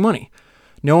 They don't have any money.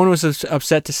 No one was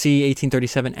upset to see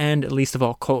 1837 end, least of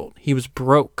all Colt. He was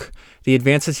broke. The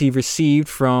advances he received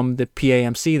from the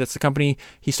PAMC, that's the company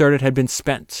he started, had been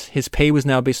spent. His pay was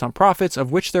now based on profits,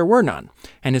 of which there were none.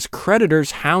 And his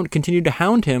creditors continued to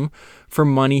hound him for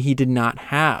money he did not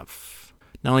have.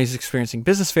 Not only is he experiencing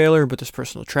business failure, but there's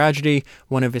personal tragedy.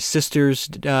 One of his sisters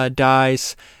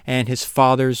dies, and his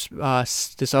father's,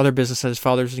 this other business that his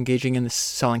father was engaging in,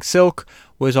 selling silk,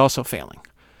 was also failing.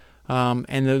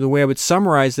 And the way I would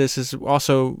summarize this is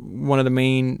also one of the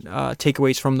main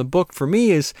takeaways from the book for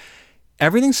me is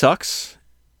everything sucks.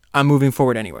 I'm moving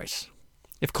forward anyways.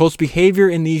 If Colt's behavior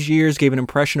in these years gave an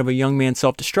impression of a young man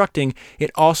self-destructing,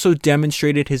 it also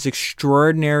demonstrated his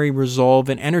extraordinary resolve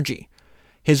and energy.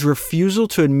 His refusal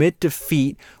to admit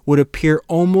defeat would appear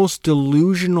almost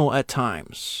delusional at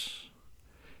times.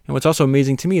 And what's also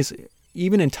amazing to me is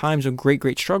even in times of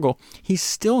great struggle, he's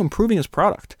still improving his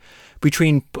product.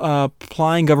 Between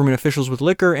plying government officials with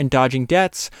liquor and dodging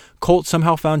debts, Colt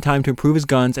somehow found time to improve his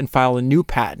guns and file a new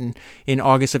patent in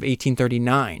August of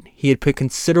 1839. He had put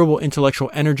considerable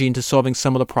intellectual energy into solving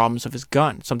some of the problems of his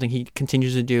gun, something he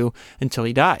continues to do until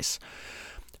he dies.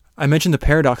 I mentioned the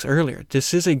paradox earlier.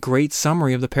 This is a great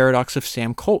summary of the paradox of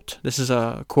Sam Colt. This is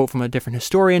a quote from a different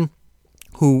historian.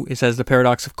 who says the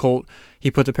paradox of Colt,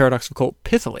 he put the paradox of Colt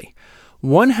pithily.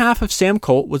 One half of Sam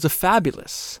Colt was a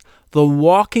fabulous, the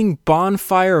walking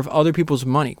bonfire of other people's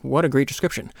money. What a great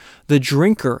description. The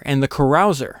drinker and the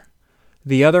carouser.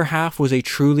 The other half was a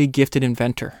truly gifted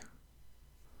inventor.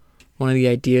 One of the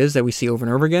ideas that we see over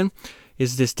and over again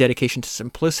is this dedication to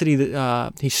simplicity.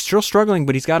 He's still struggling,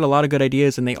 but he's got a lot of good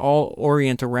ideas, and they all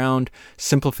orient around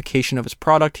simplification of his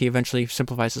product. He eventually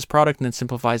simplifies his product and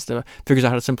then figures out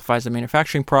how to simplify the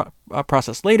manufacturing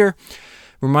process later.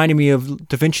 Reminding me of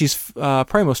Da Vinci's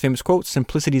probably most famous quote,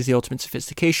 "Simplicity is the ultimate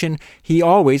sophistication." He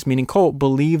always, meaning Colt,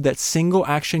 believed that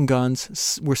single-action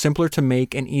guns were simpler to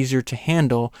make and easier to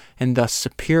handle, and thus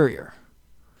superior.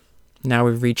 Now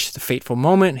we've reached the fateful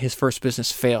moment. His first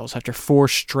business fails after 4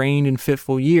 strained and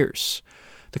fitful years.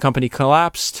 The company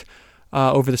collapsed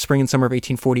over the spring and summer of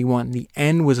 1841. The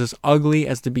end was as ugly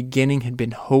as the beginning had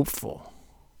been hopeful.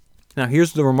 Now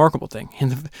here's the remarkable thing.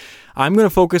 I'm going to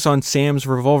focus on Sam's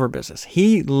revolver business.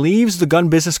 He leaves the gun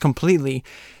business completely,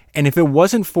 and if it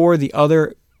wasn't for the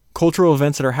other cultural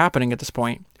events that are happening at this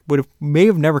point, may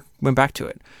have never went back to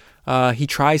it. He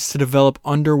tries to develop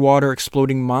underwater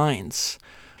exploding mines.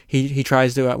 He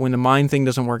tries to, when the mine thing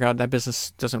doesn't work out, that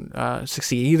business doesn't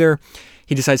succeed either.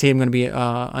 He decides, hey, I'm going to be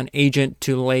an agent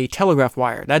to lay telegraph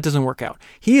wire. That doesn't work out.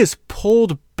 He is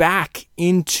pulled back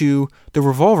into the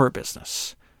revolver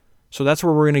business. So that's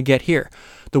where we're going to get here.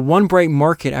 The one bright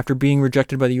market after being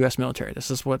rejected by the U.S. military.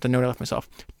 This is what the note I left myself.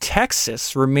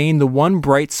 Texas remained the one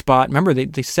bright spot. Remember,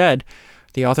 they said,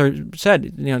 the author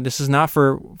said, this is not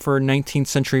for 19th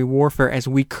century warfare as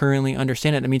we currently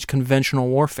understand it. That means conventional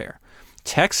warfare.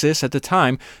 Texas at the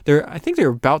time, I think they're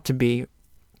about to be,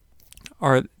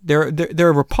 they're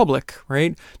a republic,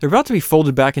 right? They're about to be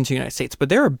folded back into the United States, but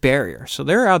they're a barrier. So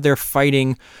they're out there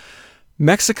fighting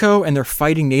Mexico and they're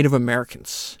fighting Native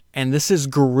Americans. And this is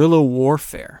guerrilla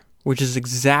warfare, which is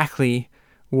exactly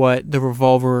what the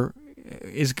revolver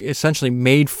is essentially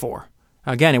made for.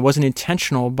 Again, it wasn't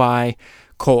intentional by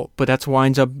Colt, but that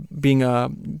winds up being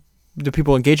the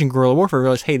people engaging in guerrilla warfare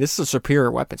realize, hey, this is a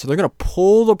superior weapon. So they're going to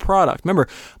pull the product. Remember,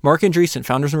 Mark Andreessen,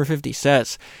 Founders Number 50,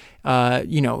 says,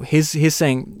 his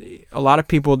saying, a lot of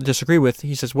people disagree with,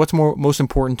 he says, what's most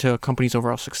important to a company's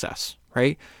overall success,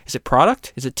 right? Is it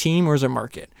product? Is it team? Or is it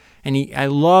market? And I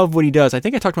love what he does. I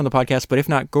think I talked about it on the podcast, but if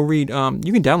not, go read.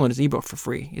 You can download his ebook for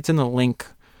free. It's in the link.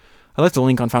 I left the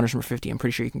link on Founders Number 50. I'm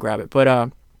pretty sure you can grab it.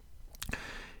 But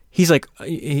he's like,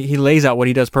 he lays out what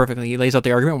he does perfectly. He lays out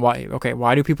the argument.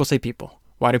 Why do people say people?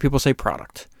 Why do people say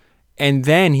product? And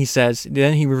then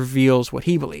he reveals what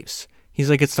he believes.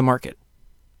 He's like, it's the market.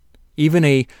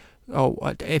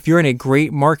 If you're in a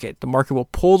great market, the market will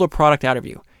pull the product out of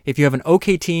you. If you have an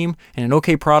okay team and an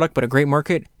okay product, but a great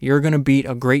market, you're going to beat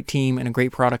a great team and a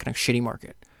great product in a shitty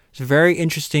market. It's a very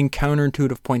interesting,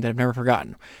 counterintuitive point that I've never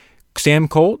forgotten. Sam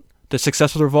Colt, the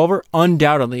success of the revolver,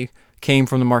 undoubtedly came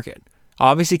from the market.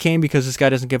 Obviously came because this guy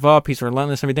doesn't give up, he's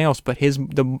relentless and everything else, but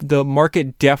the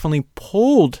market definitely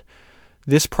pulled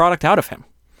this product out of him.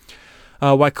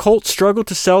 While Colt struggled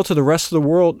to sell to the rest of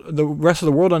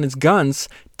the world on his guns,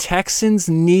 Texans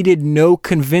needed no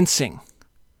convincing.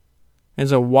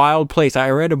 It's a wild place. I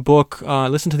read a book,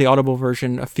 listened to the Audible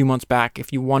version a few months back.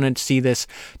 If you wanted to see this,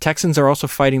 Texans are also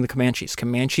fighting the Comanches.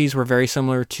 Comanches were very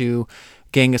similar to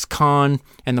Genghis Khan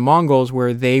and the Mongols,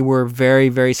 where they were very,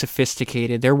 very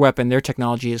sophisticated. Their weapon, their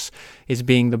technology is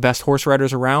being the best horse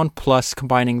riders around, plus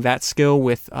combining that skill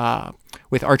with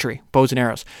archery, bows and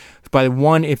arrows.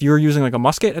 If you're using like a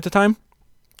musket at the time,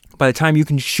 by the time you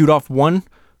can shoot off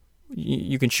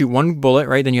you can shoot one bullet,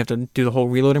 right? Then you have to do the whole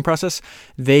reloading process.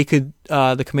 The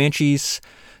Comanches,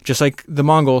 just like the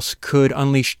Mongols, could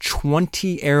unleash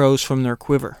 20 arrows from their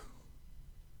quiver.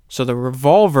 So the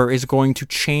revolver is going to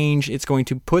change. It's going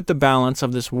to put the balance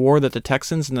of this war that the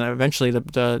Texans and then eventually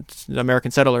the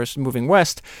American settlers moving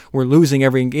west were losing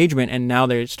every engagement, and now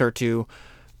they start to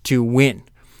win.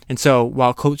 And so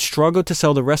while Colt struggled to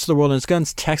sell the rest of the world on his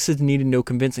guns, Texans needed no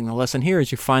convincing. The lesson here is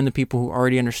you find the people who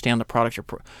already understand the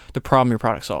problem your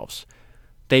product solves.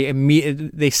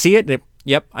 They see it.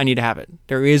 Yep, I need to have it.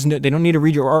 They don't need to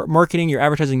read your marketing, your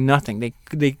advertising, nothing.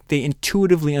 They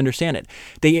intuitively understand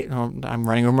it. I'm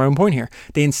running over my own point here.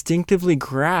 They instinctively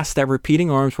grasp that repeating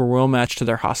arms were well matched to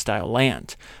their hostile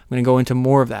land. I'm going to go into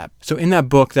more of that. So in that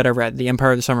book that I read, The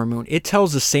Empire of the Summer Moon, it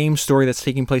tells the same story that's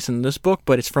taking place in this book,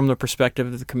 but it's from the perspective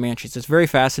of the Comanches. It's very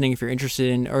fascinating if you're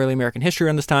interested in early American history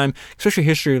around this time, especially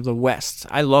history of the West.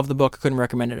 I love the book. I couldn't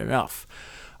recommend it enough.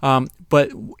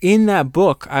 But in that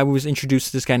book, I was introduced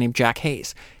to this guy named Jack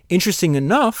Hayes. Interesting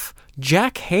enough,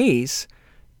 Jack Hayes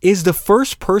is the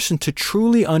first person to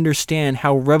truly understand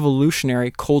how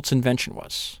revolutionary Colt's invention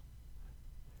was.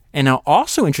 And now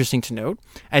also interesting to note,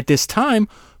 at this time,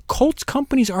 Colt's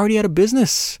company's already out of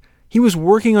business. He was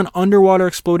working on underwater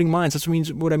exploding mines.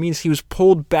 What I mean is he was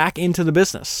pulled back into the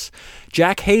business.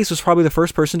 Jack Hayes was probably the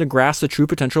first person to grasp the true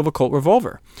potential of a Colt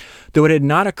revolver. Though it had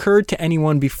not occurred to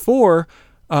anyone before,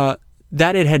 is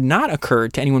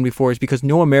because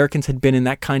no Americans had been in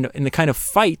the kind of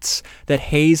fights that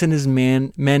Hayes and his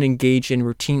men engaged in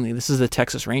routinely. This is the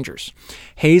Texas Rangers.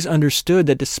 Hayes understood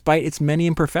that despite its many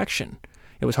imperfections,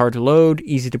 it was hard to load,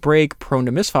 easy to break, prone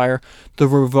to misfire. The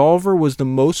revolver was the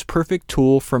most perfect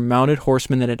tool for mounted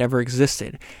horsemen that had ever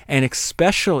existed, and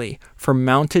especially for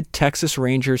mounted Texas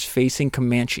Rangers facing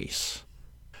Comanches.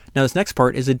 Now, this next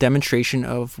part is a demonstration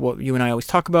of what you and I always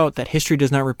talk about, that history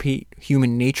does not repeat,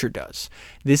 human nature does.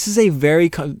 This is I'm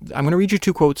going to read you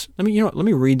two quotes. Let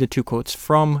me read the two quotes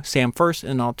from Sam first,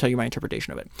 and I'll tell you my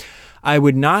interpretation of it. I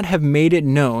would not have made it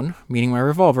known, meaning my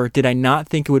revolver, did I not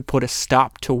think it would put a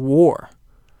stop to war.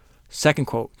 Second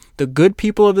quote, the good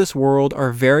people of this world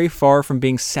are very far from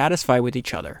being satisfied with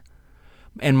each other,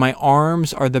 and my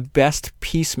arms are the best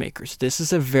peacemakers. This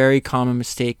is a very common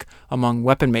mistake among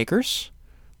weapon makers.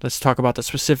 Let's talk about the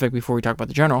specific before we talk about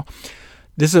the general.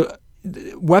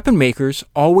 Weapon makers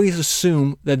always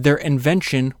assume that their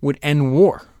invention would end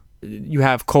war. You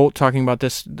have Colt talking about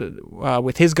this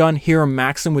with his gun. Hiram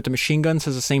Maxim with the machine gun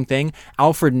says the same thing.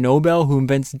 Alfred Nobel, who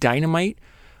invents dynamite,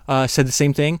 said the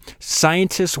same thing.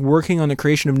 Scientists working on the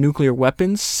creation of nuclear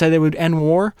weapons said it would end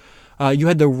war. You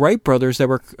had the Wright brothers that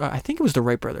were, I think it was the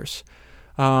Wright brothers,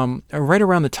 right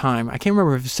around the time. I can't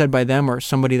remember if it was said by them or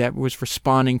somebody that was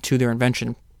responding to their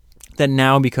invention. That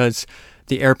now, because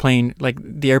the airplane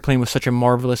was such a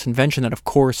marvelous invention, that of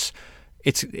course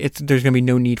there's going to be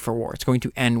no need for war. It's going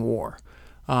to end war.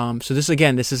 So this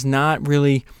is not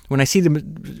really, when I see the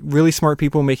really smart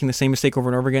people making the same mistake over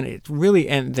and over again, it's really,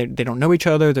 and they don't know each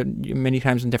other. They're many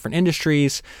times in different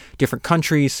industries, different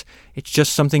countries. It's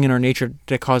just something in our nature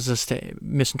that causes us to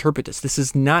misinterpret this. This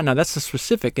is not, now that's the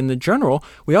specific. In the general,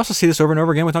 we also see this over and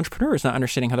over again with entrepreneurs not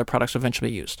understanding how their products will eventually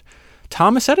be used.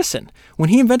 Thomas Edison, when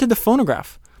he invented the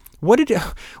phonograph, what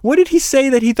did he say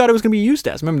that he thought it was going to be used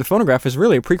as? Remember, the phonograph is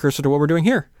really a precursor to what we're doing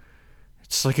here.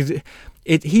 It's like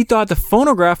he thought the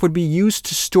phonograph would be used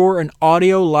to store an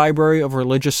audio library of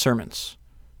religious sermons.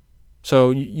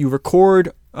 So you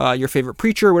record your favorite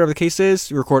preacher, whatever the case is.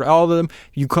 You record all of them.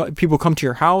 People come to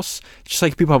your house, just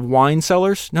like people have wine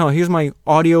cellars. No, here's my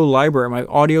audio library. My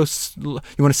audio. You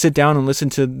want to sit down and listen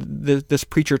to this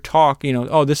preacher talk.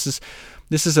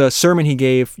 This is a sermon he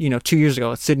gave 2 years ago.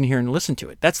 Let's sit in here and listen to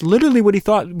it. That's literally what he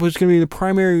thought was going to be the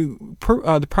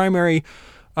primary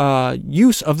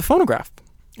use of the phonograph.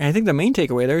 And I think the main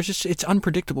takeaway there is just it's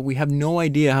unpredictable. We have no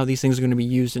idea how these things are going to be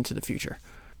used into the future.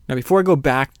 Now, before I go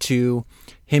back to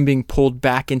him being pulled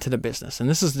back into the business, and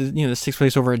this takes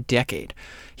place over a decade,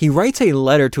 he writes a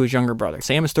letter to his younger brother.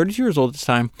 Sam is 32 years old at this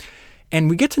time, and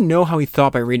we get to know how he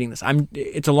thought by reading this.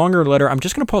 It's a longer letter. I'm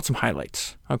just going to pull out some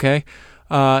highlights, okay?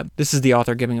 This is the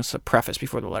author giving us a preface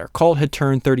before the letter. Colt had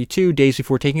turned 32 days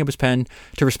before taking up his pen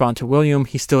to respond to William.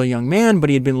 He's still a young man, but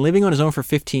he had been living on his own for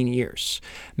 15 years.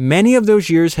 Many of those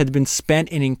years had been spent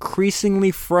in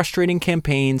increasingly frustrating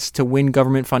campaigns to win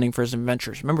government funding for his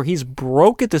adventures. Remember, he's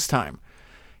broke at this time.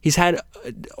 He's had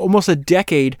almost a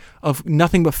decade of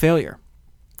nothing but failure.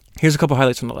 Here's a couple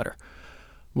highlights from the letter.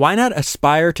 Why not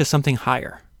aspire to something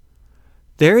higher?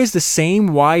 There is the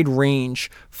same wide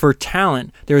range for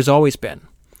talent there has always been.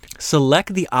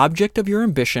 Select the object of your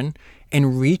ambition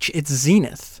and reach its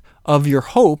zenith of your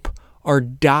hope, or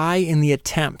die in the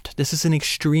attempt. This is an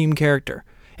extreme character.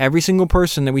 Every single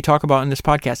person that we talk about in this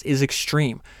podcast is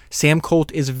extreme. Sam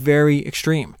Colt is very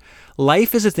extreme.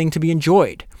 Life is a thing to be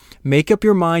enjoyed. Make up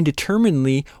your mind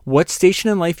determinedly what station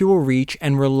in life you will reach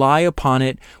and rely upon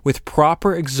it with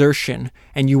proper exertion,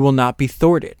 and you will not be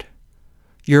thwarted.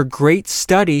 Your great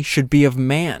study should be of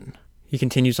man. He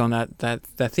continues on that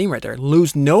theme right there.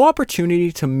 Lose no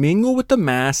opportunity to mingle with the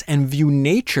mass and view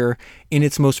nature in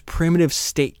its most primitive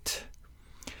state.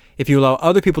 If you allow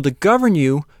other people to govern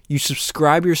you, you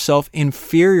subscribe yourself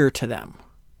inferior to them.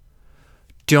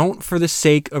 Don't, for the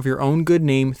sake of your own good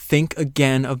name, think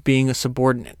again of being a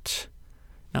subordinate.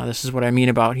 Now, this is what I mean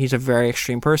about he's a very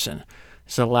extreme person.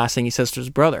 This is the last thing he says to his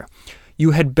brother.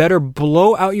 You had better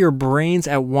blow out your brains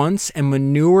at once and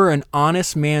manure an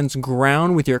honest man's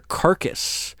ground with your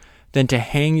carcass than to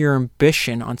hang your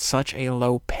ambition on such a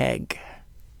low peg.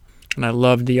 And I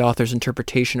loved the author's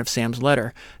interpretation of Sam's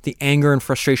letter. The anger and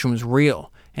frustration was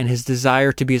real, and his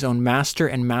desire to be his own master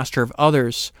and master of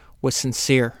others was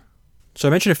sincere. So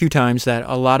I mentioned a few times that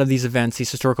a lot of these events, these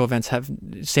historical events,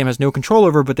 Sam has no control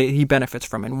over, but he benefits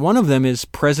from. And one of them is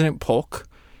President Polk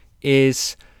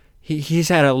is he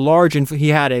had a large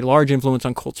influence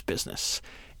on Colt's business,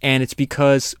 and it's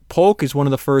because Polk is one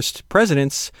of the first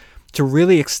presidents to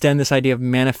really extend this idea of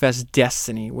manifest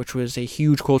destiny, which was a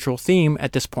huge cultural theme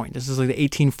at this point. This is like the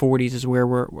 1840s is where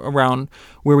we're around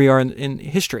where we are in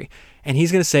history. And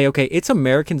he's going to say, okay, it's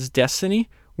Americans' destiny.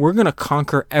 We're going to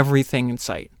conquer everything in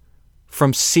sight.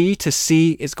 From sea to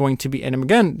sea is going to be, and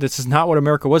again, this is not what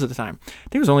America was at the time. I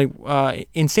think it was only,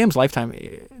 in Sam's lifetime,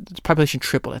 the population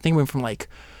tripled. I think it went from I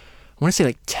want to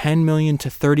say 10 million to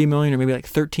 30 million, or maybe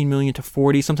 13 million to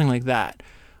 40, something like that.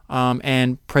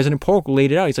 And President Polk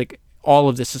laid it out. He's like, all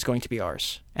of this is going to be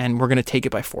ours, and we're going to take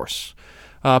it by force.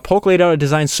 Polk laid out a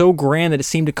design so grand that it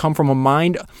seemed to come from a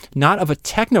mind not of a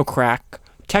technocrat,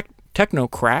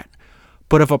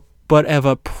 but of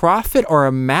a prophet or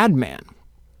a madman.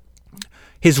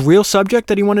 His real subject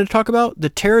that he wanted to talk about, the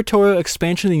territorial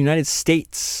expansion of the United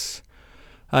States.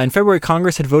 In February,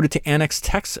 Congress had voted to annex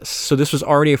Texas, so this was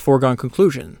already a foregone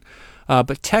conclusion.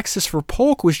 But Texas for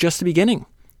Polk was just the beginning.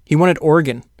 He wanted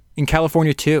Oregon, and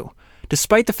California too,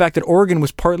 despite the fact that Oregon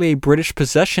was partly a British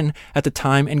possession at the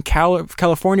time and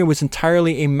California was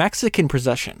entirely a Mexican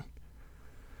possession.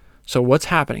 So what's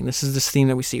happening? This is this theme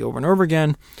that we see over and over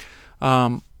again.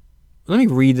 Let me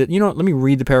read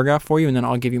the paragraph for you, and then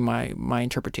I'll give you my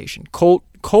interpretation.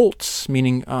 Colts,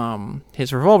 meaning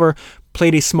his revolver,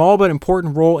 played a small but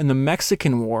important role in the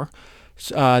Mexican War.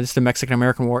 This is the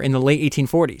Mexican-American War in the late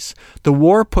 1840s. The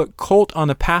war put Colt on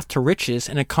the path to riches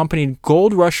and accompanied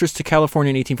gold rushers to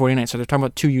California in 1849. So they're talking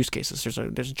about two use cases. There's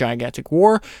a gigantic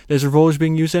war, there's revolvers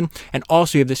being used in, and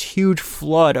also you have this huge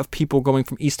flood of people going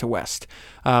from east to west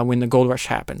when the gold rush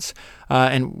happens.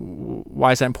 And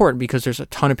why is that important? Because there's a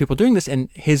ton of people doing this, and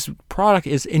his product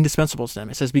is indispensable to them.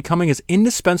 It says, becoming as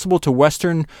indispensable to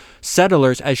Western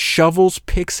settlers as shovels,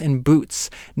 picks, and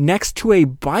boots. Next to a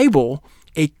Bible,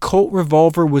 a Colt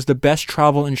revolver was the best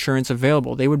travel insurance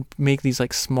available. They would make these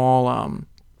small,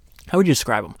 how would you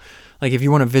describe them? If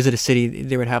you want to visit a city,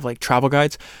 they would have travel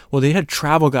guides. Well, they had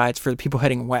travel guides for the people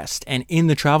heading west. And in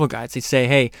the travel guides, they'd say,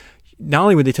 hey, not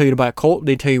only would they tell you to buy a Colt,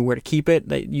 they'd tell you where to keep it,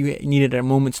 that you needed a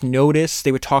moment's notice.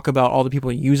 They would talk about all the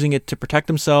people using it to protect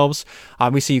themselves.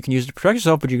 Obviously, you can use it to protect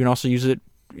yourself, but you can also use it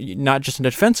not just in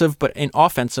defensive, but in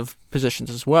offensive positions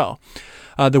as well.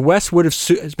 The West would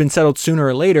have been settled sooner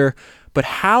or later, but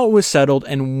how it was settled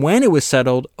and when it was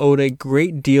settled owed a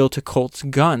great deal to Colt's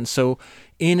gun. So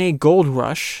in a gold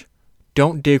rush,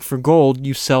 don't dig for gold,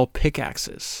 you sell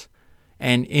pickaxes.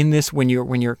 And in this, when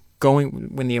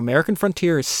the American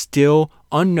frontier is still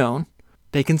unknown,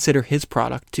 they consider his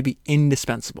product to be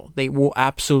indispensable. They will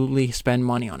absolutely spend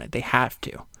money on it. They have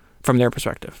to, from their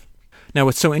perspective. Now,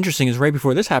 what's so interesting is right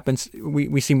before this happens,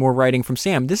 we see more writing from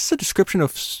Sam. This is a description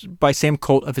by Sam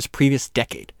Colt of his previous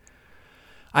decade.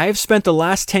 I have spent the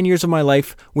last 10 years of my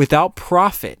life without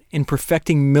profit in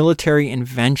perfecting military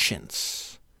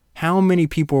inventions. How many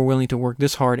people are willing to work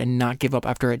this hard and not give up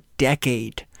after a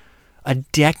decade? A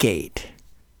decade.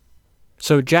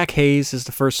 So Jack Hayes is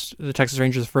the Texas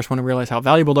Ranger is the first one to realize how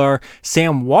valuable they are.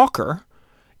 Sam Walker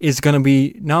is going to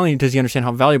be, not only does he understand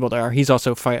how valuable they are, he's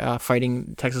also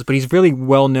fighting Texas, but he's really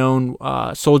well-known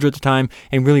soldier at the time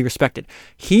and really respected.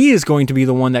 He is going to be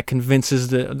the one that convinces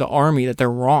the army that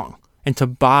they're wrong and to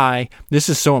buy. This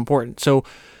is so important. So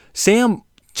Sam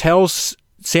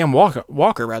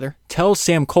Walker tells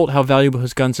Sam Colt how valuable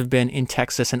his guns have been in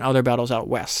Texas and other battles out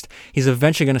west. He's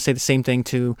eventually going to say the same thing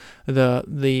to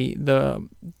the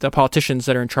politicians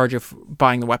that are in charge of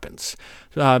buying the weapons.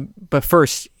 But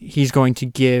first, he's going to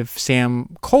give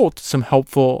Sam Colt some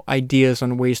helpful ideas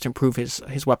on ways to improve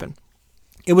his weapon.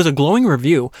 It was a glowing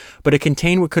review, but it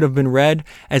contained what could have been read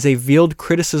as a veiled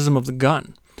criticism of the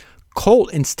gun.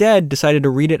 Colt instead decided to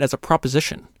read it as a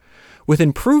proposition. With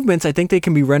improvements, I think they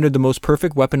can be rendered the most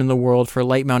perfect weapon in the world for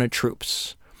light-mounted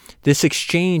troops. This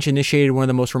exchange initiated one of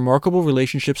the most remarkable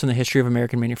relationships in the history of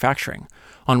American manufacturing.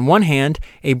 On one hand,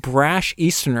 a brash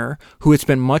Easterner who had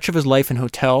spent much of his life in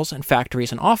hotels and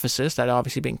factories and offices, that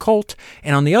obviously being Colt,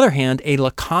 and on the other hand, a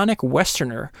laconic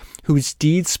Westerner whose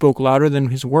deeds spoke louder than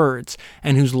his words,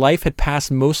 and whose life had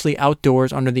passed mostly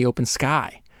outdoors under the open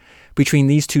sky. Between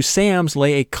these two Sams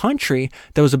lay a country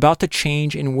that was about to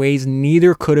change in ways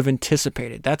neither could have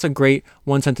anticipated. That's a great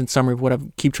one-sentence summary of what I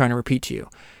keep trying to repeat to you,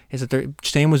 is that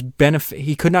Sam was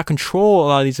he could not control a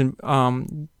lot of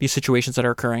these situations that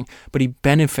are occurring, but he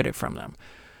benefited from them.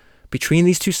 Between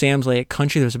these two Sams lay a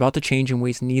country that was about to change in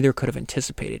ways neither could have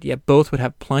anticipated, yet both would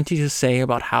have plenty to say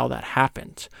about how that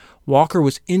happened. Walker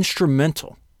was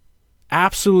instrumental,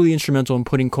 absolutely instrumental in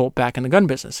putting Colt back in the gun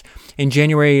business. In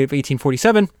January of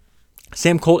 1847,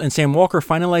 Sam Colt and Sam Walker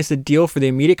finalized a deal for the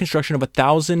immediate construction of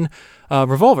 1,000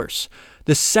 revolvers.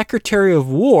 The Secretary of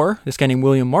War, this guy named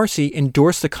William Marcy,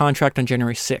 endorsed the contract on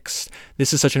January 6th.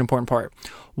 This is such an important part.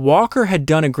 Walker had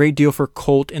done a great deal for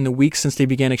Colt in the weeks since they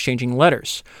began exchanging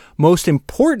letters. Most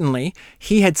importantly,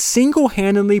 he had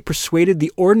single-handedly persuaded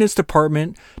the Ordnance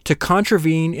Department to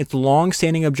contravene its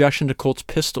long-standing objection to Colt's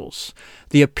pistols.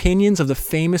 The opinions of the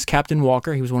famous Captain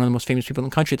Walker, he was one of the most famous people in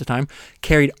the country at the time,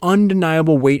 carried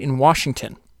undeniable weight in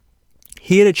Washington.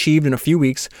 He had achieved in a few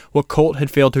weeks what Colt had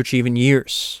failed to achieve in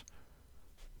years.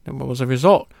 And what was the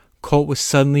result? Colt was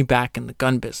suddenly back in the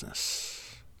gun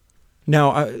business.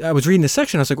 Now, I was reading this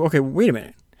section. I was like, okay, wait a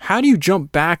minute. How do you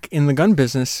jump back in the gun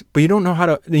business, but you don't know how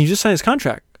to? Then you just signed this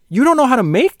contract. You don't know how to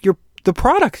make the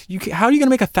product. How are you going to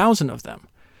make 1,000 of them?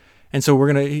 And so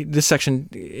this section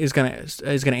is gonna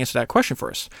answer that question for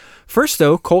us. First,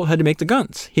 though, Colt had to make the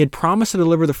guns. He had promised to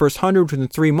deliver the first 100 within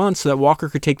 3 months so that Walker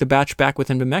could take the batch back with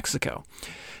him to Mexico.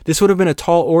 This would have been a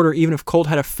tall order even if Colt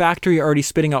had a factory already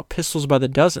spitting out pistols by the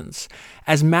dozens.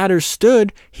 As matters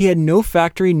stood, he had no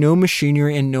factory, no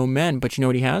machinery, and no men. But you know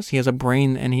what he has? He has a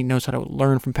brain, and he knows how to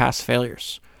learn from past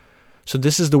failures. So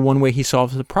this is the one way he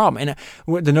solves the problem.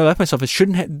 And the note I left myself is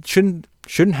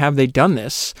shouldn't have they done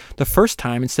this the first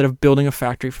time instead of building a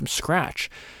factory from scratch?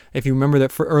 If you remember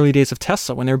that for early days of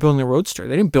Tesla, when they were building the Roadster,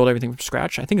 they didn't build everything from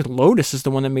scratch. I think Lotus is the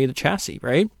one that made the chassis,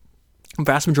 right? The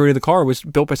vast majority of the car was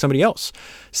built by somebody else.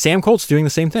 Sam Colt's doing the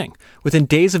same thing. Within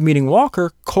days of meeting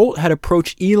Walker, Colt had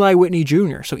approached Eli Whitney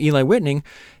Jr. So Eli Whitney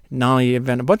not only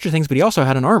invented a bunch of things, but he also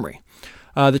had an armory.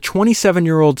 The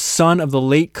 27-year-old son of the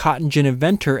late cotton gin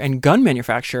inventor and gun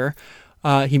manufacturer,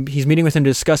 he's meeting with him to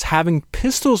discuss having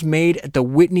pistols made at the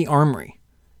Whitney Armory.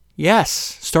 Yes,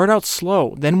 start out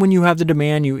slow. Then when you have the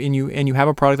demand and you have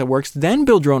a product that works, then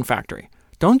build your own factory.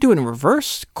 Don't do it in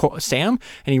reverse, Sam.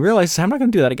 And he realizes, I'm not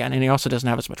going to do that again. And he also doesn't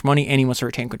have as much money, and he wants to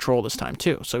retain control this time,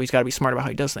 too. So he's got to be smart about how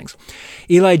he does things.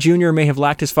 Eli Jr. may have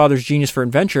lacked his father's genius for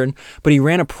invention, but he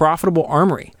ran a profitable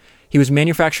armory. He was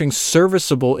manufacturing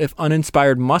serviceable, if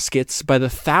uninspired, muskets by the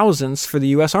thousands for the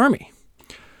U.S. Army.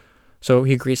 So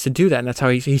he agrees to do that, and that's how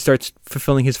he starts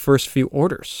fulfilling his first few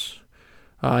orders.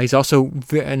 He's also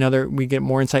we get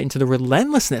more insight into the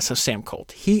relentlessness of Sam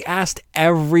Colt. He asked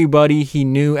everybody he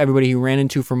knew, everybody he ran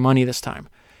into for money this time.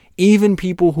 Even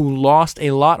people who lost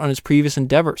a lot on his previous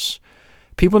endeavors.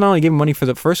 People not only gave him money for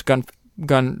the first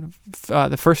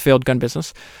the first failed gun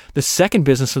business, the second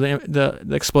business of the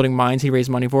exploding mines he raised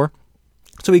money for.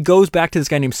 So he goes back to this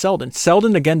guy named Selden.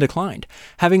 Selden again declined,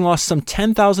 having lost some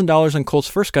 $10,000 on Colt's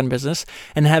first gun business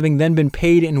and having then been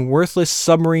paid in worthless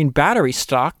submarine battery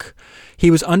stock.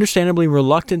 He was understandably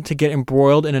reluctant to get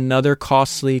embroiled in another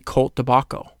costly Colt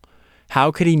debacle. How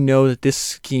could he know that this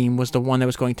scheme was the one that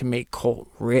was going to make Colt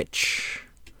rich?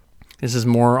 This is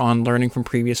more on learning from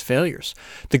previous failures.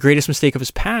 The greatest mistake of his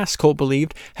past, Colt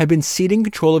believed, had been ceding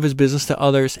control of his business to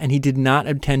others, and he did not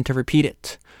intend to repeat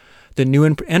it. The new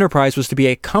enterprise was to be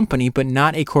a company, but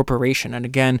not a corporation. And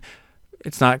again,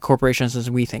 it's not corporations as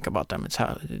we think about them. It's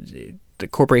how the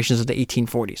corporations of the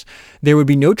 1840s. There would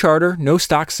be no charter, no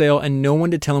stock sale, and no one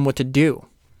to tell him what to do.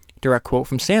 Direct quote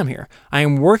from Sam here. I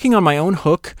am working on my own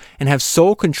hook and have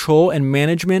sole control and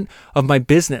management of my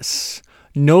business.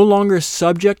 No longer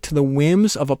subject to the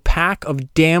whims of a pack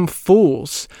of damn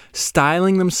fools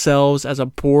styling themselves as a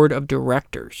board of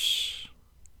directors.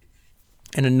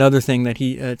 And another thing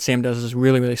that Sam does is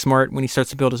really, really smart. When he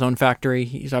starts to build his own factory,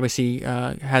 he's obviously he's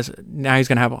going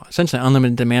to have essentially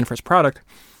unlimited demand for his product.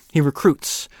 He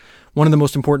recruits one of the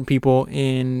most important people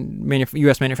in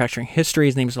U.S. manufacturing history.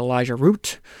 His name is Elijah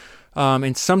Root.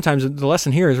 And sometimes the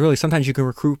lesson here is really sometimes you can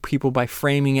recruit people by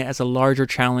framing it as a larger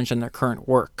challenge than their current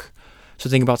work. So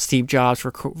think about Steve Jobs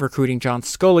recruiting John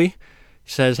Sculley.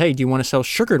 He says, hey, do you want to sell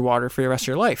sugared water for the rest of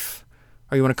your life?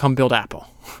 Or you want to come build Apple?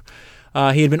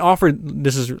 He had been offered,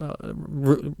 this is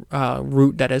Root,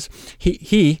 that is,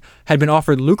 he had been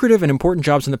offered lucrative and important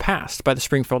jobs in the past by the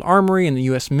Springfield Armory and the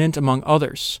U.S. Mint, among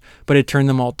others, but had turned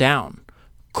them all down.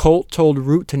 Colt told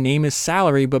Root to name his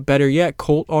salary, but better yet,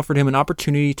 Colt offered him an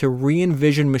opportunity to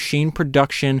re-envision machine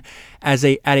production at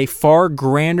a far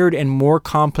grander and more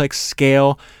complex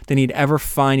scale than he'd ever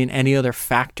find in any other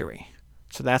factory.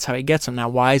 So that's how he gets him. Now,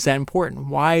 why is that important?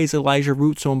 Why is Elijah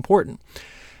Root so important?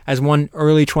 As one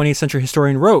early 20th century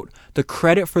historian wrote, the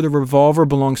credit for the revolver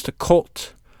belongs to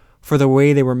Colt, for the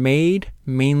way they were made,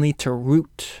 mainly to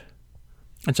Root.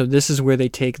 And so this is where they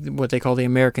take what they call the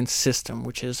American system,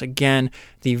 which is, again,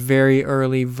 the very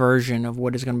early version of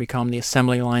what is going to become the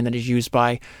assembly line that is used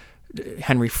by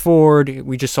Henry Ford.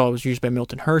 We just saw it was used by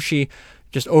Milton Hershey.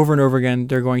 Just over and over again,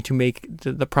 they're going to make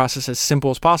the process as simple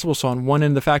as possible. So on one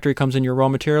end of the factory comes in your raw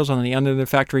materials, on the other end of the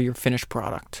factory, your finished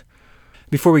product.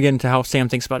 Before we get into how Sam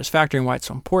thinks about his factory and why it's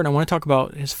so important, I want to talk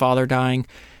about his father dying.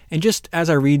 And just as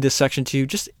I read this section to you,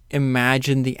 just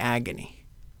imagine the agony.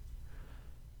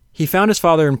 He found his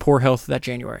father in poor health that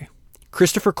January.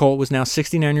 Christopher Colt was now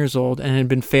 69 years old and had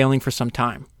been failing for some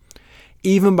time.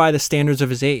 Even by the standards of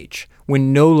his age,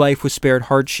 when no life was spared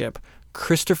hardship,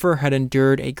 Christopher had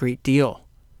endured a great deal.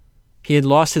 He had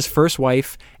lost his first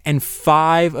wife and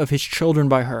 5 of his children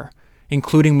by her,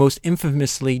 including most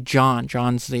infamously John.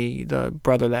 John's the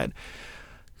brother that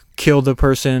killed the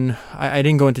person. I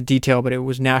didn't go into detail, but it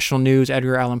was national news.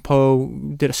 Edgar Allan Poe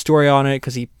did a story on it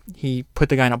because he put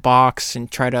the guy in a box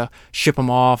and tried to ship him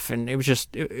off, and it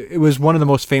was one of the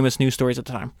most famous news stories at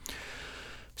the time.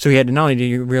 So he had to, not only do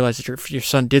you realize that your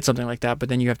son did something like that, but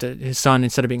then his son,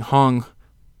 instead of being hung,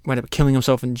 wound up killing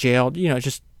himself in jail.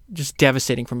 Just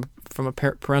devastating from a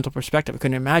parental perspective. I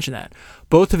couldn't imagine that.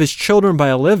 Both of his children by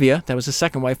Olivia, that was his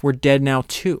second wife, were dead now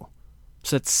too.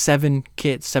 So that's 7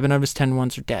 kids. 7 of his 10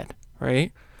 ones are dead,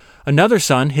 right? Another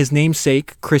son, his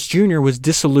namesake, Chris Jr., was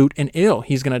dissolute and ill.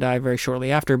 He's going to die very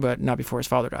shortly after, but not before his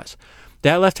father dies.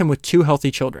 That left him with 2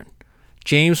 healthy children.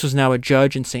 James was now a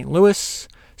judge in St. Louis.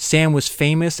 Sam was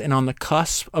famous and on the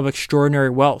cusp of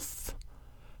extraordinary wealth.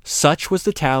 Such was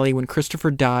the tally when Christopher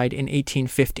died in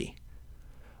 1850.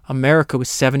 America was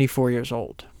 74 years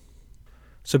old.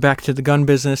 So back to the gun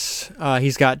business,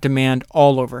 he's got demand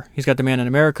all over. He's got demand in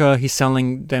America. He's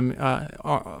selling them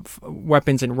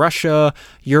weapons in Russia,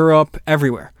 Europe,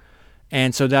 everywhere.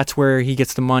 And so that's where he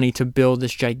gets the money to build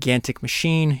this gigantic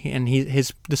machine. And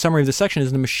the summary of the section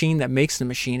is the machine that makes the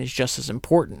machine is just as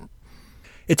important.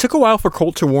 It took a while for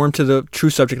Colt to warm to the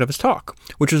true subject of his talk,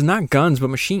 which was not guns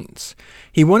but machines.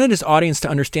 He wanted his audience to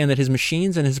understand that his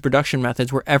machines and his production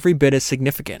methods were every bit as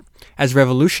significant, as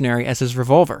revolutionary as his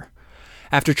revolver.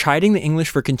 After chiding the English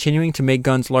for continuing to make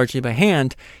guns largely by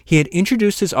hand, he had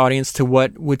introduced his audience to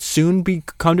what would soon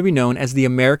come to be known as the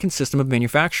American system of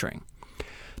manufacturing.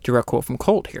 Direct quote from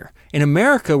Colt here. In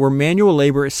America, where manual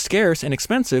labor is scarce and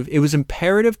expensive, it was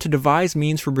imperative to devise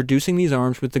means for producing these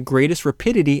arms with the greatest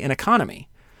rapidity and economy.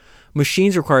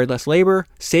 Machines required less labor,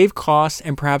 saved costs,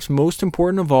 and perhaps most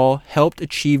important of all, helped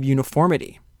achieve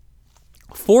uniformity.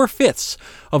 4/5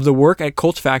 of the work at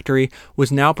Colt's factory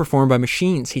was now performed by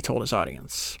machines, he told his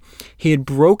audience. He had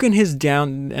broken his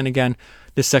down, and again,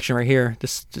 this section right here,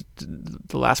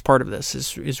 the last part of this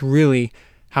is really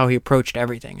how he approached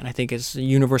everything, and I think is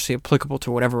universally applicable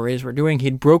to whatever it is we're doing. He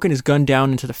had broken his gun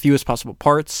down into the fewest possible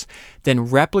parts, then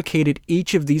replicated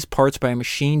each of these parts by a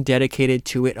machine dedicated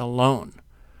to it alone.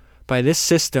 By this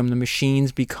system, the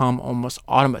machines become almost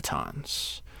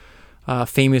automatons.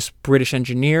 Famous British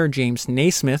engineer James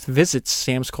Naismith visits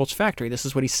Sam Colt's factory. This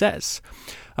is what he says.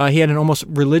 He had an almost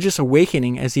religious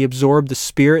awakening as he absorbed the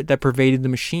spirit that pervaded the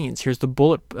machines. I'm just going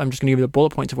to give you the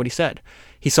bullet points of what he said.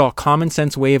 He saw a common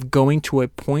sense way of going to a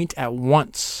point at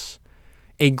once,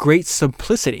 a great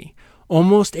simplicity,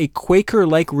 almost a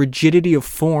Quaker-like rigidity of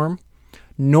form,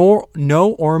 no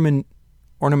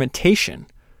ornamentation,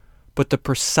 but the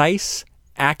precise,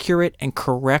 accurate, and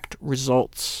correct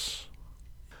results.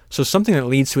 So something that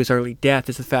leads to his early death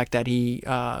is the fact that he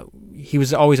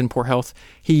was always in poor health.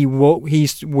 He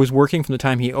was working from the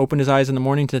time he opened his eyes in the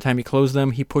morning to the time he closed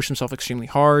them. He pushed himself extremely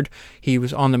hard. He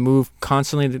was on the move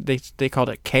constantly. They called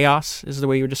it chaos, is the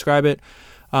way you would describe it.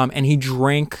 And he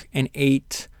drank and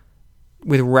ate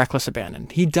with reckless abandon.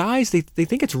 He dies. They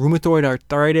think it's rheumatoid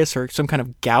arthritis or some kind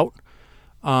of gout.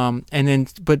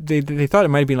 But they thought it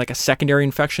might have been like a secondary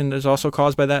infection that is also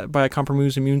caused by a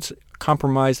compromised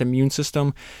immune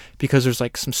system, because there's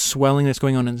like some swelling that's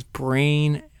going on in his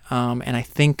brain, and I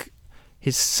think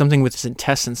something with his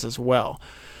intestines as well.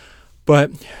 But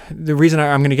the reason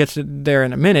I'm going to get to there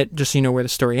in a minute, just so you know where the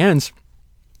story ends,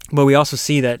 but we also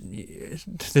see that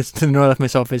to the north of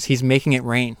myself is he's making it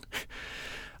rain.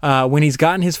 When he's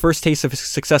gotten his first taste of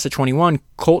success at 21,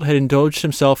 Colt had indulged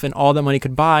himself in all that money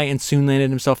could buy and soon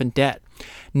landed himself in debt.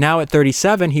 Now at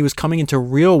 37, he was coming into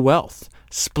real wealth,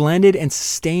 splendid and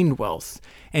sustained wealth,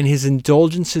 and his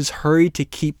indulgences hurried to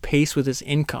keep pace with his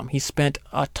income. He spent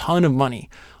a ton of money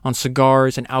on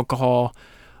cigars and alcohol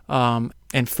and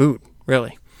food,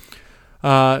 really.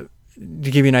 To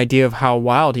give you an idea of how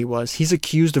wild he was, he's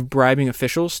accused of bribing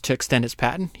officials to extend his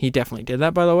patent. He definitely did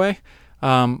that, by the way.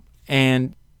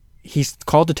 And he's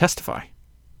called to testify.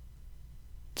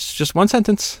 It's just one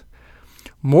sentence.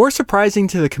 More surprising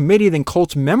to the committee than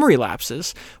Colt's memory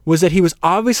lapses was that he was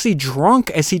obviously drunk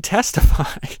as he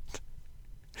testified.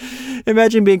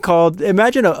 Imagine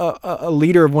a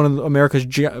leader of one of America's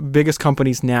biggest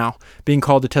companies now being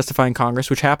called to testify in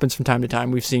Congress, which happens from time to time.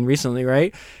 We've seen recently,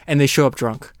 right? And they show up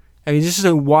drunk. I mean, this is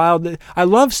a wild... I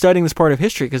love studying this part of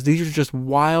history because these are just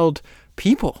wild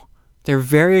people. They're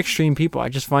very extreme people. I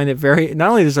just find it not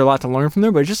only is there a lot to learn from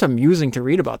them, but it's just amusing to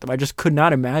read about them. I just could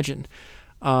not imagine.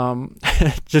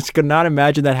 Just could not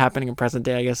imagine that happening in present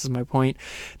day, I guess is my point.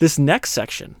 This next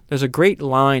section, there's a great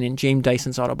line in James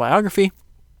Dyson's autobiography.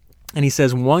 And he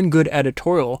says, one good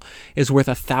editorial is worth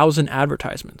 1,000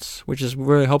 advertisements, which is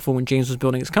really helpful when James was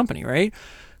building his company, right?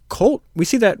 Colt, we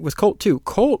see that with Colt too.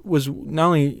 Colt was not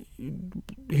only one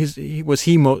of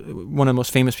the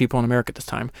most famous people in America at this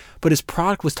time, but his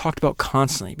product was talked about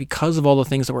constantly because of all the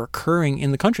things that were occurring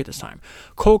in the country at this time.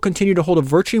 Colt continued to hold a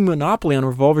virtual monopoly on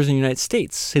revolvers in the United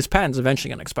States. His patent's eventually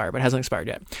going to expire, but it hasn't expired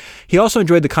yet. He also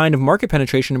enjoyed the kind of market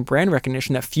penetration and brand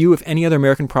recognition that few, if any, other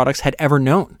American products had ever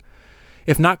known.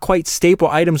 If not quite staple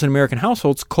items in American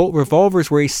households, Colt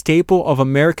revolvers were a staple of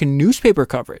American newspaper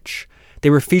coverage. They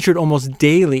were featured almost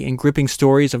daily in gripping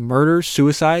stories of murders,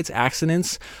 suicides,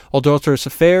 accidents, adulterous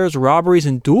affairs, robberies,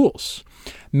 and duels.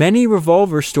 Many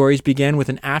revolver stories began with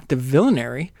an act of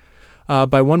villainy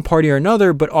by one party or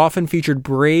another, but often featured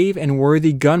brave and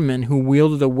worthy gunmen who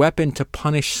wielded a weapon to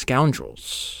punish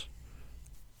scoundrels.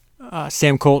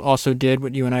 Sam Colt also did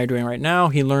what you and I are doing right now.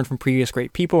 He learned from previous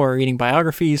great people or reading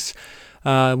biographies.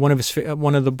 One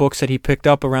of the books that he picked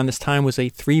up around this time was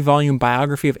a 3-volume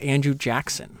biography of Andrew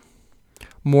Jackson.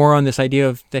 More on this idea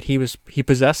of that he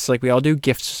possessed, like we all do,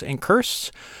 gifts and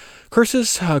curses.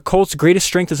 Colt's greatest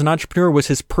strength as an entrepreneur was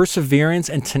his perseverance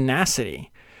and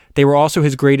tenacity. They were also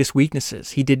his greatest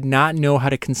weaknesses. He did not know how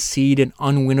to concede an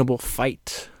unwinnable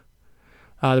fight.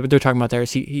 What they're talking about there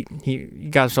is he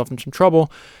got himself in some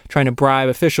trouble trying to bribe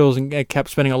officials and kept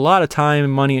spending a lot of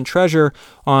time, money, and treasure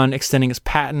on extending his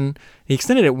patent. He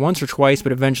extended it once or twice,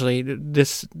 but eventually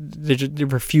they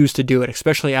refused to do it,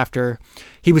 especially after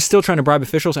he was still trying to bribe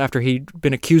officials after he'd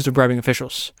been accused of bribing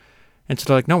officials. And so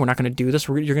they're like, no, we're not going to do this.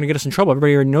 You're going to get us in trouble.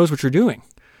 Everybody already knows what you're doing.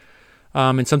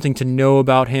 And something to know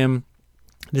about him,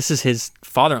 this is his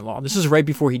father-in-law. This is right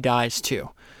before he dies, too.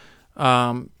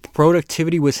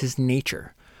 Productivity was his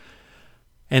nature.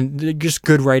 And just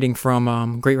great writing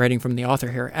from the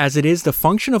author here. As it is the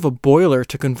function of a boiler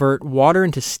to convert water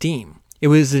into steam, it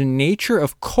was the nature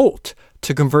of Colt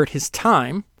to convert his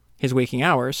time, his waking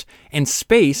hours, and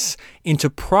space into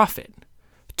profit,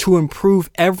 to improve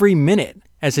every minute,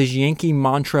 as his Yankee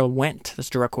mantra went. That's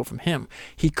a direct quote from him.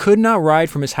 He could not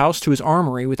ride from his house to his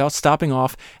armory without stopping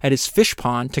off at his fish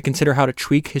pond to consider how to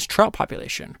tweak his trout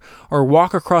population, or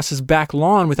walk across his back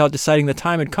lawn without deciding the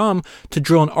time had come to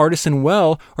drill an artisan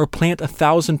well or plant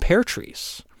 1,000 pear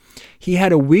trees. He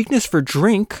had a weakness for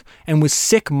drink and was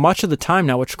sick much of the time.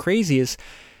 Now, what's crazy is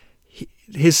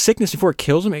his sickness before it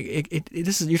kills him. You're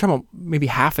talking about maybe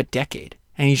half a decade,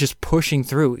 and he's just pushing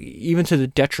through, even to the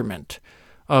detriment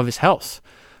of his health.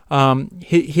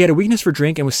 He had a weakness for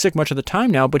drink and was sick much of the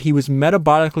time now, but he was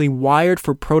metabolically wired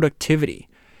for productivity.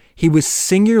 He was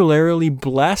singularly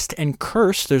blessed and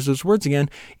cursed, there's those words again,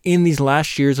 in these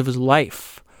last years of his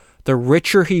life. The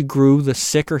richer he grew, the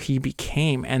sicker he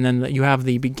became. And then you have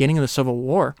the beginning of the Civil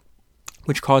War,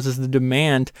 which causes the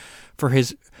demand for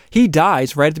his... He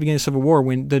dies right at the beginning of the Civil War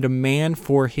when the demand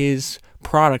for his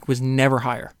product was never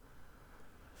higher.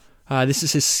 This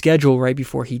is his schedule right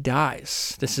before he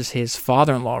dies. This is his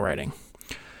father-in-law writing.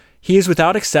 He is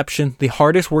without exception the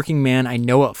hardest working man I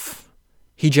know of.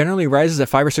 He generally rises at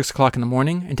 5 or 6 o'clock in the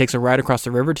morning and takes a ride across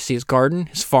the river to see his garden,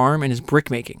 his farm, and his brick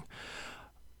making.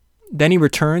 Then he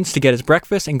returns to get his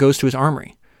breakfast and goes to his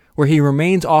armory, where he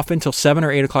remains often till 7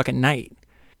 or 8 o'clock at night.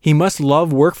 He must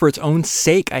love work for its own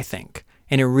sake, I think,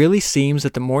 and it really seems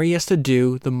that the more he has to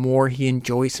do, the more he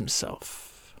enjoys himself.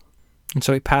 And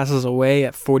so he passes away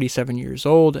at 47 years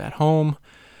old at home.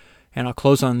 And I'll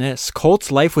close on this.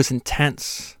 Colt's life was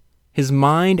intense, his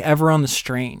mind ever on the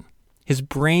strain, his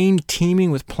brain teeming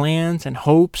with plans and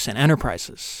hopes and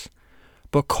enterprises.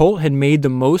 But Colt had made the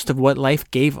most of what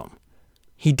life gave him.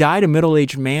 He died a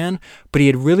middle-aged man, but he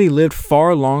had really lived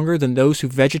far longer than those who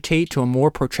vegetate to a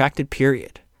more protracted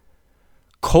period.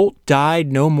 Colt died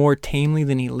no more tamely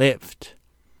than he lived.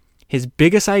 His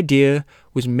biggest idea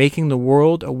was making the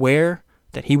world aware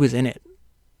that he was in it.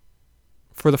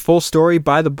 For the full story,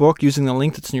 buy the book using the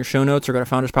link that's in your show notes or go to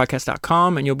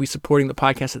founderspodcast.com and you'll be supporting the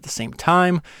podcast at the same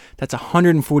time. That's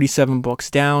 147 books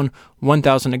down,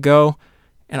 1,000 to go,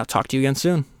 and I'll talk to you again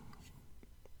soon.